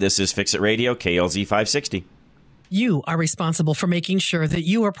a moment. This is Fix It Radio, KLZ 560. You are responsible for making sure that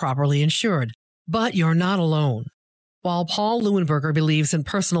you are properly insured, but you're not alone. While Paul Leuenberger believes in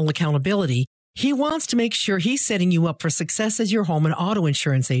personal accountability, he wants to make sure he's setting you up for success as your home and auto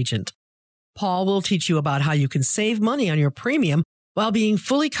insurance agent. Paul will teach you about how you can save money on your premium while being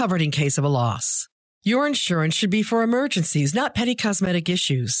fully covered in case of a loss. Your insurance should be for emergencies, not petty cosmetic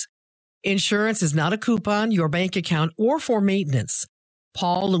issues. Insurance is not a coupon, your bank account, or for maintenance.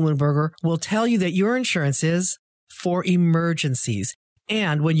 Paul Leuenberger will tell you that your insurance is for emergencies.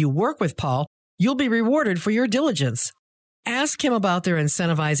 And when you work with Paul, you'll be rewarded for your diligence. Ask him about their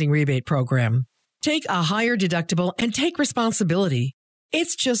incentivizing rebate program. Take a higher deductible and take responsibility.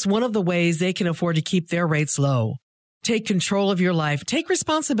 It's just one of the ways they can afford to keep their rates low. Take control of your life. Take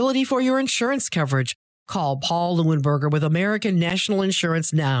responsibility for your insurance coverage. Call Paul Leuenberger with American National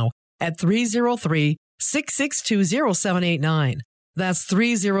Insurance now at 303-662-0789. That's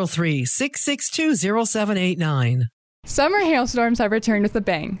 303-662-0789. Summer hailstorms have returned with a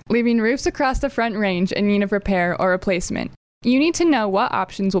bang, leaving roofs across the Front Range in need of repair or replacement. You need to know what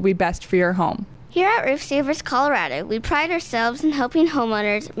options will be best for your home. Here at Roof Savers Colorado, we pride ourselves in helping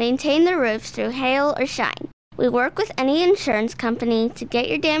homeowners maintain their roofs through hail or shine. We work with any insurance company to get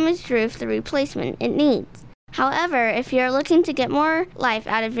your damaged roof the replacement it needs. However, if you're looking to get more life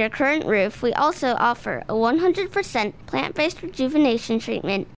out of your current roof, we also offer a 100% plant-based rejuvenation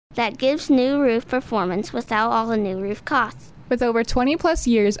treatment that gives new roof performance without all the new roof costs. With over 20 plus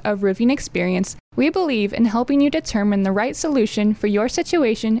years of roofing experience, we believe in helping you determine the right solution for your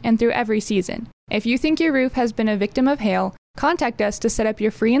situation and through every season. If you think your roof has been a victim of hail, contact us to set up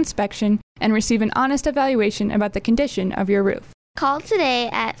your free inspection and receive an honest evaluation about the condition of your roof. Call today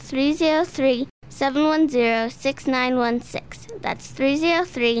at 303-710-6916. That's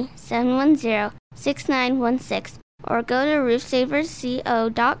 303-710-6916. or go to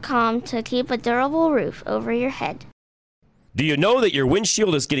roofsaversco.com to keep a durable roof over your head. Do you know that your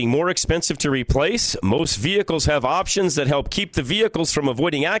windshield is getting more expensive to replace? Most vehicles have options that help keep the vehicles from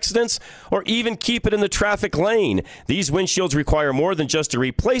avoiding accidents or even keep it in the traffic lane. These windshields require more than just a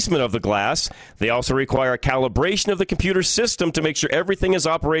replacement of the glass. They also require a calibration of the computer system to make sure everything is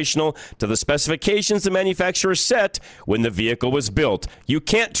operational to the specifications the manufacturer set when the vehicle was built. You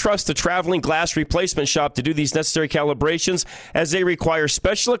can't trust the traveling glass replacement shop to do these necessary calibrations, as they require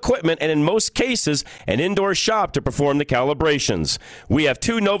special equipment and, in most cases, an indoor shop to perform the calibration. We have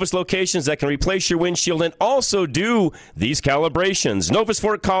 2 Novus locations that can replace your windshield and also do these calibrations. Novus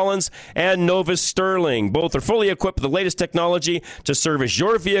Fort Collins and Novus Sterling. Both are fully equipped with the latest technology to service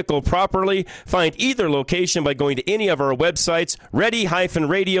your vehicle properly. Find either location by going to any of our websites,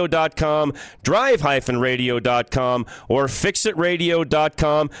 ready-radio.com, drive-radio.com, or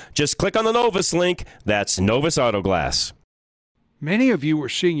fixitradio.com. Just click on the Novus link. That's Novus Auto Glass. Many of you are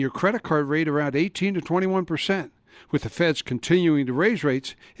seeing your credit card rate around 18 to 21%. With the feds continuing to raise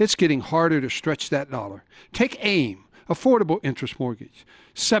rates, it's getting harder to stretch that dollar. Take AIM, Affordable Interest Mortgage,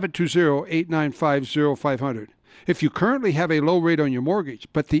 720-895-0500. If you currently have a low rate on your mortgage,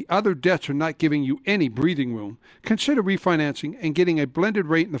 but the other debts are not giving you any breathing room, consider refinancing and getting a blended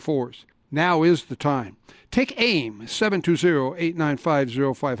rate in the 4s. Now is the time. Take AIM,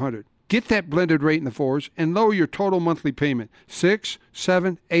 720-895-0500. Get that blended rate in the 4s and lower your total monthly payment, $600,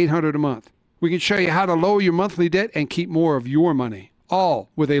 $700, $800 a month. We can show you how to lower your monthly debt and keep more of your money, all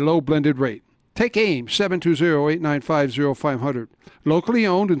with a low blended rate. Take AIM, 720-895-0500. Locally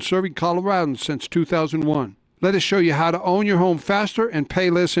owned and serving Coloradans since 2001. Let us show you how to own your home faster and pay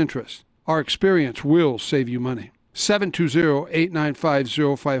less interest. Our experience will save you money.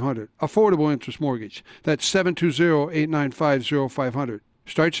 720-895-0500. Affordable Interest Mortgage. That's 720-895-0500.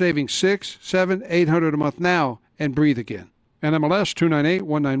 Start saving $600, $700, $800 a month now and breathe again. NMLS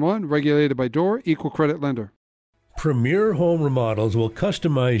 298191, regulated by DOR, equal credit lender. Premier Home Remodels will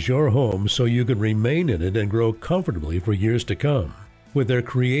customize your home so you can remain in it and grow comfortably for years to come. With their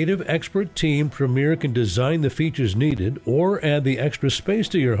creative, expert team, Premier can design the features needed or add the extra space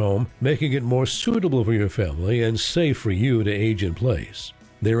to your home, making it more suitable for your family and safe for you to age in place.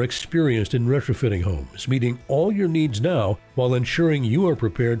 They're experienced in retrofitting homes, meeting all your needs now while ensuring you are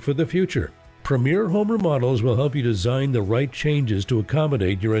prepared for the future. Premier Home Remodels will help you design the right changes to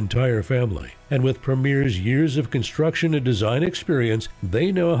accommodate your entire family. And with Premier's years of construction and design experience,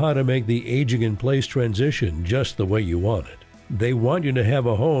 they know how to make the aging-in-place transition just the way you want it. They want you to have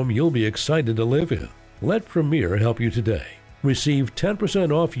a home you'll be excited to live in. Let Premier help you today. Receive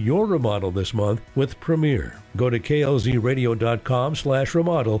 10% off your remodel this month with Premier. Go to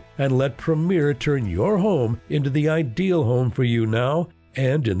klzradio.com/remodel and let Premier turn your home into the ideal home for you now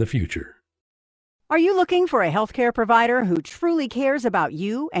and in the future. Are you looking for a healthcare provider who truly cares about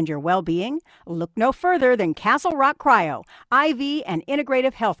you and your well-being? Look no further than Castle Rock Cryo, IV and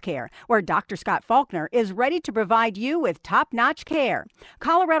integrative healthcare, where Dr. Scott Faulkner is ready to provide you with top-notch care.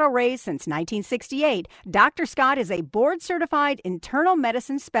 Colorado raised since 1968, Dr. Scott is a board-certified internal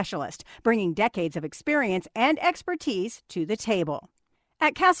medicine specialist, bringing decades of experience and expertise to the table.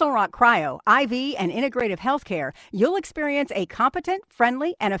 At Castle Rock Cryo, IV, and Integrative Healthcare, you'll experience a competent,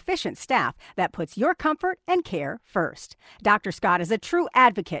 friendly, and efficient staff that puts your comfort and care first. Dr. Scott is a true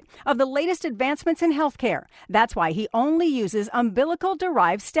advocate of the latest advancements in healthcare. That's why he only uses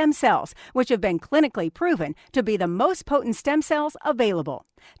umbilical-derived stem cells, which have been clinically proven to be the most potent stem cells available.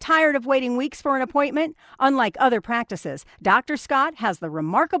 Tired of waiting weeks for an appointment? Unlike other practices, Dr. Scott has the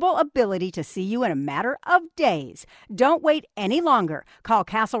remarkable ability to see you in a matter of days. Don't wait any longer. Call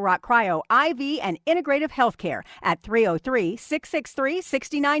Castle Rock Cryo IV and Integrative Healthcare at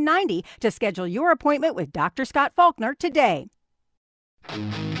 303-663-6990 to schedule your appointment with Dr. Scott Faulkner today.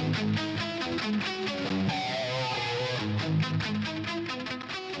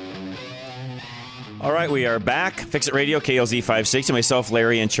 All right, we are back. Fix It Radio, KLZ 560. Myself,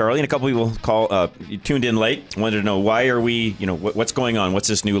 Larry, and Charlie, and a couple people tuned in late. Wanted to know why are we, what's going on? What's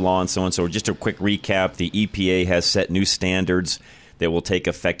this new law and so on? So just a quick recap: the EPA has set new standards that will take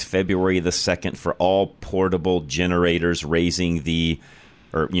effect February the 2nd for all portable generators, raising the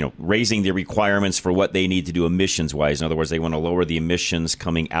requirements for what they need to do emissions-wise. In other words, they want to lower the emissions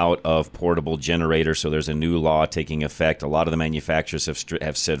coming out of portable generators. So there's a new law taking effect. A lot of the manufacturers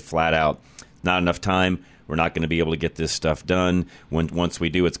have said flat out, not enough time. We're not going to be able to get this stuff done. Once we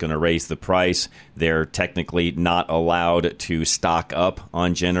do, it's going to raise the price. They're technically not allowed to stock up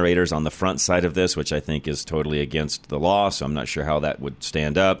on generators on the front side of this, which I think is totally against the law. So I'm not sure how that would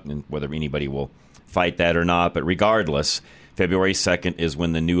stand up and whether anybody will fight that or not. But regardless, February 2nd is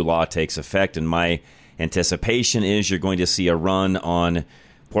when the new law takes effect. And my anticipation is you're going to see a run on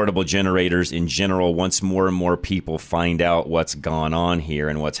portable generators in general. Once more and more people find out what's gone on here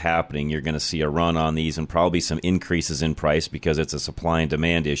and what's happening, you're going to see a run on these and probably some increases in price because it's a supply and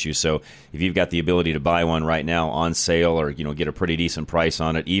demand issue. So if you've got the ability to buy one right now on sale, or get a pretty decent price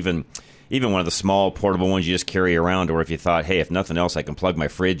on it, even one of the small portable ones you just carry around, or if you thought, hey, if nothing else, I can plug my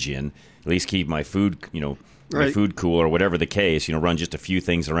fridge in, at least keep my food, my food cool, or whatever the case, run just a few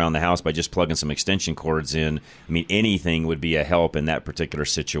things around the house by just plugging some extension cords in. I mean, anything would be a help in that particular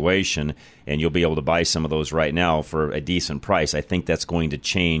situation, and you'll be able to buy some of those right now for a decent price. I think that's going to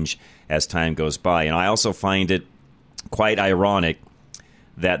change as time goes by. And I also find it quite ironic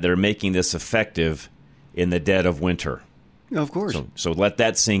that they're making this effective in the dead of winter. Of course. So let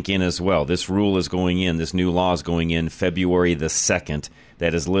that sink in as well. This rule is going in, this new law is going in February the 2nd.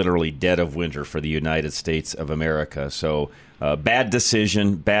 That is literally dead of winter for the United States of America. So bad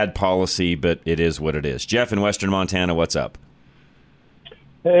decision, bad policy, but it is what it is. Jeff in Western Montana, what's up?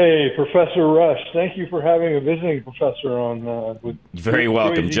 Hey, Professor Rush. Thank you for having a visiting professor on. Very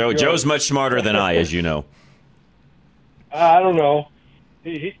welcome. Joe's much smarter than I, as you know. I don't know.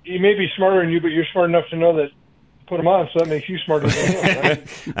 He may be smarter than you, but you're smart enough to know that put him on, so that makes you smarter than him, right?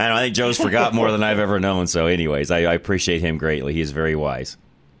 I think Joe's forgot more than I've ever known. So anyways, I appreciate him greatly. He is very wise.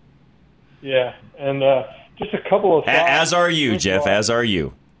 Yeah, and just a couple of thoughts. As are you, Jeff, as are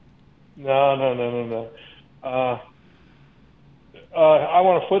you. No. I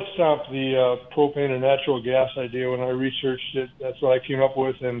want to foot stomp the propane and natural gas idea. When I researched it, that's what I came up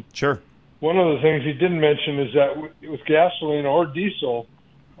with. And sure. One of the things he didn't mention is that with gasoline or diesel,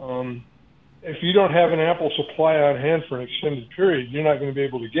 if you don't have an ample supply on hand for an extended period, you're not going to be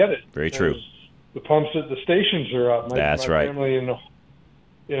able to get it. Very true. The pumps at the stations are up. That's my right. Family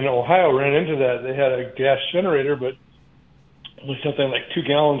in Ohio ran into that. They had a gas generator, but it was something like 2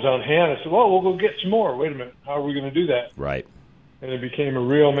 gallons on hand. I said, well, we'll go get some more. Wait a minute. How are we going to do that? Right. And it became a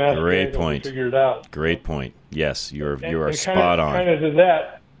real mess. Great point. Figure it out. Great point. Yes, you are spot on. Kind of to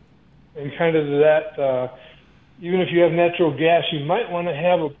that, even if you have natural gas, you might want to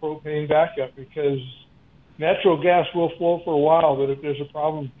have a propane backup because natural gas will flow for a while, but if there's a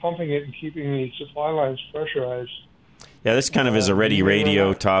problem pumping it and keeping the supply lines pressurized. Yeah, this kind of is a Ready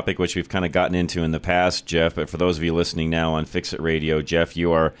Radio topic, which we've kind of gotten into in the past, Jeff. But for those of you listening now on Fix It Radio, Jeff,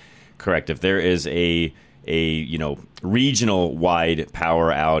 you are correct. If there is a regional wide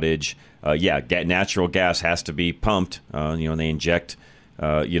power outage, natural gas has to be pumped. They inject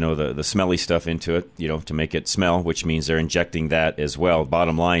the smelly stuff into it, to make it smell, which means they're injecting that as well.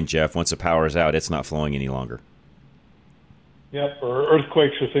 Bottom line, Jeff, once the power is out, it's not flowing any longer. Yep, or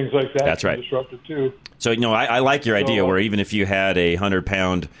earthquakes or things like that. That's right. Disrupt it too. So, I like your idea where even if you had a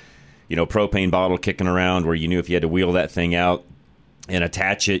 100-pound, propane bottle kicking around where you knew if you had to wheel that thing out and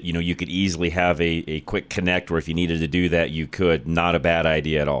attach it, you could easily have a quick connect where if you needed to do that, you could. Not a bad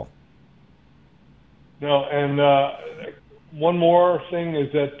idea at all. No, and one more thing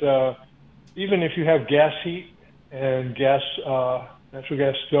is that even if you have gas heat and natural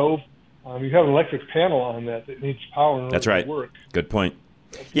gas stove, you have an electric panel on that needs power in order That's right. to work. Good point.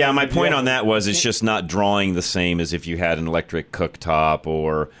 Yeah, my point on that was it's just not drawing the same as if you had an electric cooktop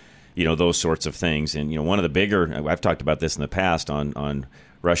or, those sorts of things. And, one of the bigger, I've talked about this in the past on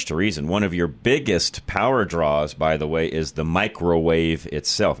Rush to Reason, one of your biggest power draws, by the way, is the microwave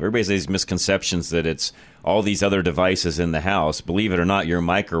itself. Everybody has these misconceptions that it's all these other devices in the house. Believe it or not, your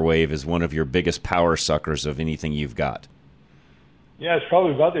microwave is one of your biggest power suckers of anything you've got. Yeah, it's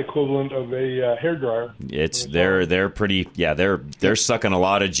probably about the equivalent of a hairdryer. They're pretty. Yeah, they're sucking a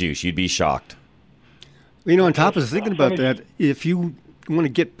lot of juice. You'd be shocked. On top of thinking about that, if you want to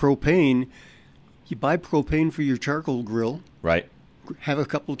get propane, you buy propane for your charcoal grill. Right. Have a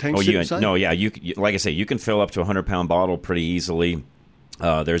couple of tanks inside. No, yeah. You like I say, you can fill up to a 100-pound bottle pretty easily.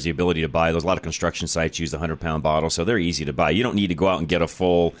 There's the ability to buy those. A lot of construction sites use the 100-pound bottle, so they're easy to buy. You don't need to go out and get a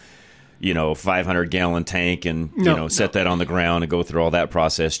full 500-gallon tank and set that on the ground and go through all that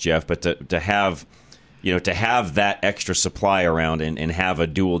process, Jeff. But to have that extra supply around and have a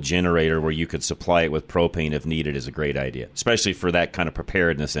dual generator where you could supply it with propane if needed is a great idea, especially for that kind of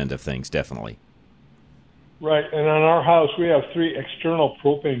preparedness end of things. Definitely. Right, and on our house we have 3 external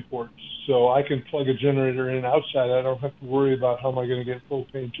propane ports, so I can plug a generator in outside. I don't have to worry about how am I going to get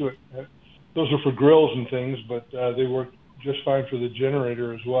propane to it. Those are for grills and things, but they work just fine for the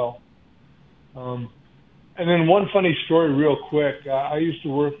generator as well. And then one funny story real quick. I used to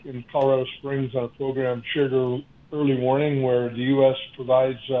work in Colorado Springs on a program, Shared Early Warning, where the U.S.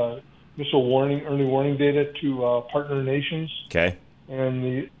 provides missile early warning data to partner nations. Okay.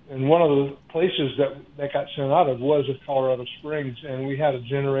 And one of the places that got sent out of was at Colorado Springs, and we had a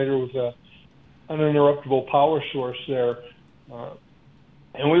generator with a uninterruptible power source there.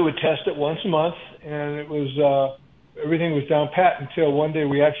 And we would test it once a month, and it was everything was down pat until one day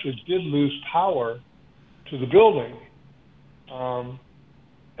we actually did lose power to the building. And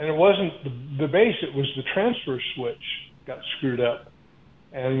it wasn't the base, it was the transfer switch got screwed up.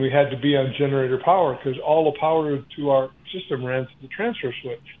 And we had to be on generator power because all the power to our system ran through the transfer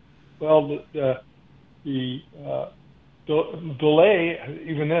switch. Well, the delay,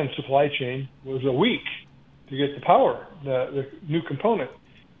 even then, supply chain, was a week to get the power, the new component.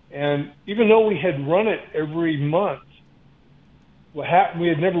 And even though we had run it every month, what happened, we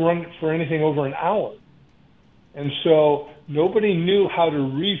had never run it for anything over an hour. And so nobody knew how to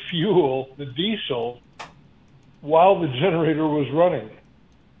refuel the diesel while the generator was running.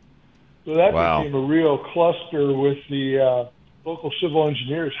 So that became a real cluster with the local civil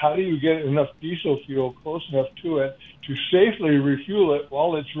engineers. How do you get enough diesel fuel close enough to it to safely refuel it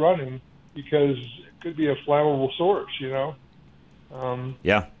while it's running? Because it could be a flammable source, you know?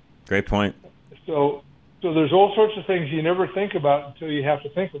 Yeah, great point. So there's all sorts of things you never think about until you have to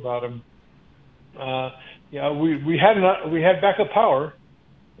think about them. We had backup power,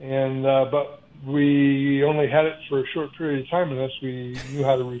 and but we only had it for a short period of time unless we knew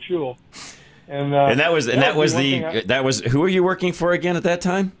how to refuel. And that was who were you working for again at that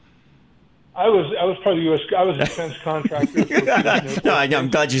time? I was part of the U.S. I was a defense contractor. No, I'm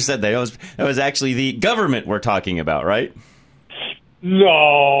glad you said that. That was actually the government we're talking about, right?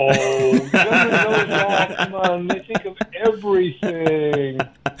 No, come on, they think of everything.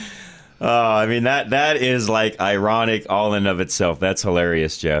 I mean that is like ironic all in of itself. That's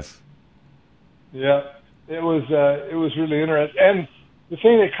hilarious, Jeff. Yeah, it was really interesting. And the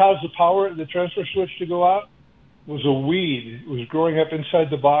thing that caused the transfer switch to go out was a weed. It was growing up inside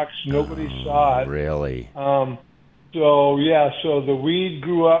the box. Nobody saw it. Really? So the weed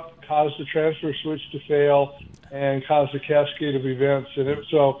grew up, caused the transfer switch to fail, and caused a cascade of events. And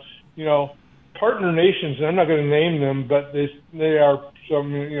partner nations, and I'm not going to name them, but they are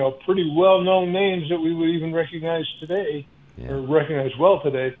some pretty well-known names that we would even recognize today, or recognize well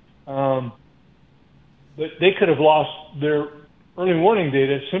today. But they could have lost their early warning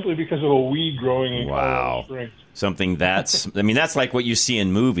data simply because of a weed growing in Colorado Springs. Something that's like what you see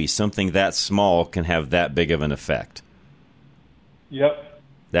in movies. Something that small can have that big of an effect. Yep.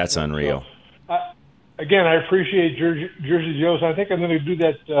 That's unreal. Again, I appreciate Jersey Joe's. I think I'm going to do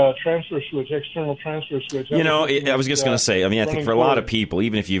that transfer switch, external transfer switch. I was just going to say, I think for a lot of people,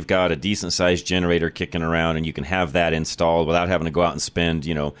 even if you've got a decent-sized generator kicking around and you can have that installed without having to go out and spend,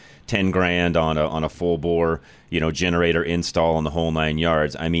 $10,000 on a full-bore, generator install on the whole 9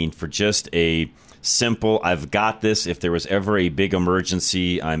 yards. I mean, for just a simple, I've got this. If there was ever a big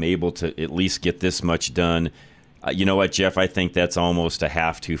emergency, I'm able to at least get this much done. You know what, Jeff? I think that's almost a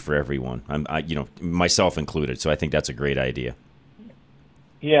have-to for everyone. Myself included. So I think that's a great idea.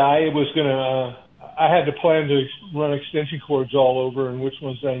 Yeah, I had to plan to run extension cords all over and which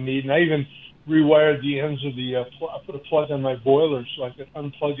ones I need, and I even rewired the ends of I put a plug on my boiler so I could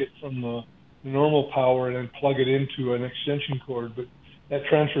unplug it from the normal power and then plug it into an extension cord. But that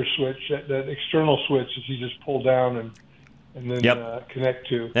transfer switch, that external switch, that you just pull down and then connect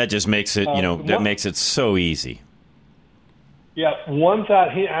to. That just makes it, that makes it so easy. Yeah, one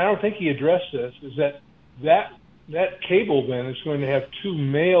thought I don't think he addressed this is that cable then is going to have two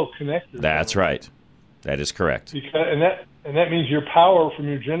male connectors. That's right. That is correct. And that means your power from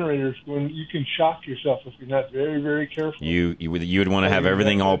your generators, when you can shock yourself if you're not very, very careful. You would want to have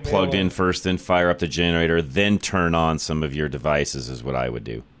everything all plugged in first, then fire up the generator, then turn on some of your devices is what I would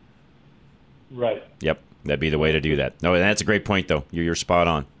do. Right. Yep, that'd be the way to do that. No, that's a great point, though. You're spot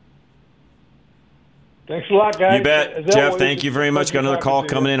on. Thanks a lot, guys. You bet. Jeff, thank you very much. Got another call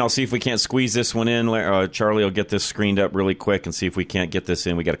coming in. I'll see if we can't squeeze this one in. Charlie will get this screened up really quick and see if we can't get this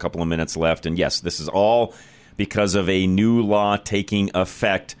in. We got a couple of minutes left. And, yes, this is all because of a new law taking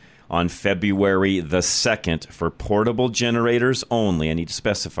effect on February the 2nd for portable generators only. I need to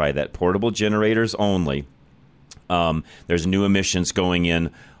specify that. Portable generators only. There's new emissions going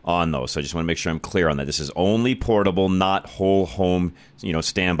in on those. So I just want to make sure I'm clear on that. This is only portable, not whole home,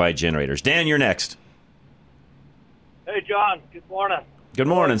 standby generators. Dan, you're next. Hey, John. Good morning. Good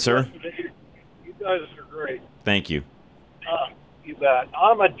morning, sir. You guys are great. Thank you. You bet.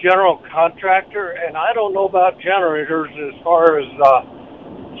 I'm a general contractor, and I don't know about generators as far as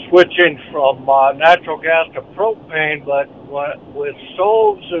switching from natural gas to propane, but with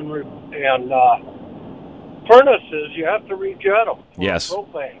stoves and furnaces, you have to rejet them. Yes.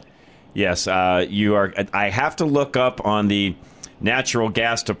 Propane. Yes. You are. I have to look up on the natural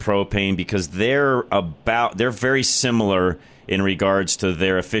gas to propane because they're very similar in regards to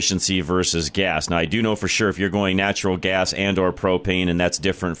their efficiency versus gas. Now, I do know for sure if you're going natural gas and or propane and that's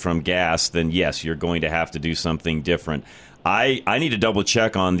different from gas, then yes, you're going to have to do something different. I need to double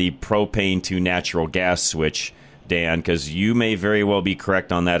check on the propane to natural gas switch, Dan, because you may very well be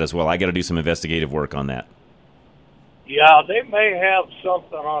correct on that as well. I got to do some investigative work on that. Yeah, they may have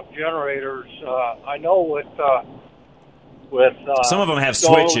something on generators. I know with some of them have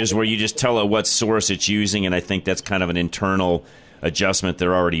switches where you just tell it what source it's using, and I think that's kind of an internal adjustment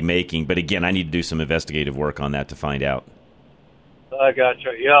they're already making. But again, I need to do some investigative work on that to find out. I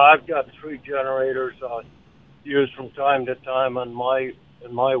gotcha. Yeah, I've got 3 generators used from time to time in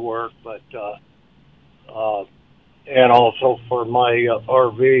my work, but and also for my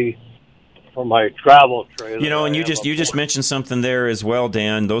RV. For my travel trailer. And you just mentioned something there as well,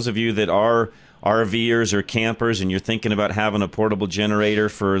 Dan. Those of you that are RVers or campers and you're thinking about having a portable generator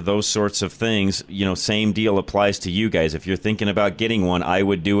for those sorts of things, same deal applies to you guys. If you're thinking about getting one, I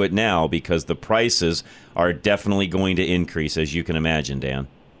would do it now because the prices are definitely going to increase, as you can imagine, Dan.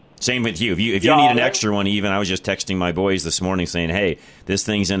 Same with you. If you need an extra one, even I was just texting my boys this morning saying, hey, this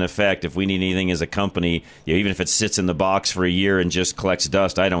thing's in effect. If we need anything as a company, even if it sits in the box for a year and just collects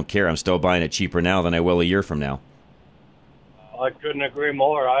dust, I don't care. I'm still buying it cheaper now than I will a year from now. I couldn't agree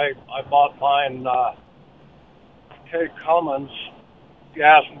more. I bought mine K. Cummins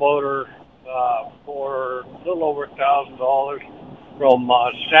gas motor for a little over $1,000 from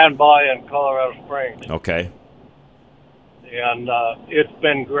Standby in Colorado Springs. Okay. And it's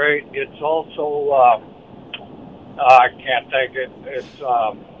been great. It's also, I can't take it. It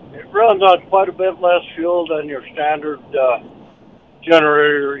runs on quite a bit less fuel than your standard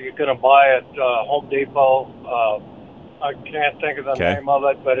generator you're going to buy at Home Depot. I can't think of the name of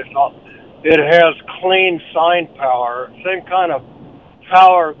it, but it has clean sine power, same kind of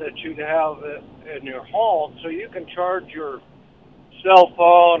power that you'd have in your home, so you can charge your cell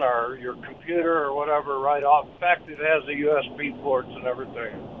phone or your computer or whatever right off. In fact, it has the USB ports and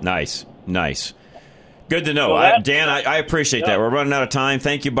everything. Nice. Good to know. Dan, I appreciate that. We're running out of time.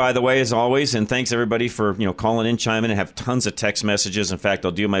 Thank you, by the way, as always, and thanks, everybody, for calling in, chiming in. I have tons of text messages. In fact,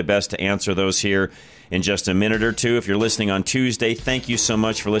 I'll do my best to answer those here in just a minute or two. If you're listening on Tuesday, thank you so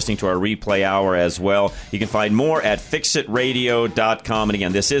much for listening to our replay hour as well. You can find more at fixitradio.com. And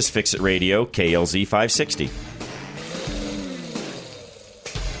again, this is Fix It Radio, KLZ 560.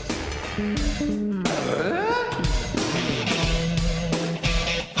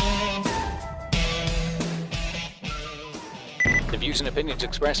 The views and opinions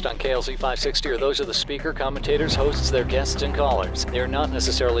expressed on KLZ 560 are those of the speaker, commentators, hosts, their guests, and callers. They are not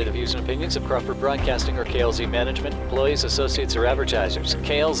necessarily the views and opinions of Crawford Broadcasting or KLZ management, employees, associates, or advertisers.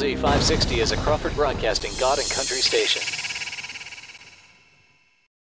 KLZ 560 is a Crawford Broadcasting God and Country station.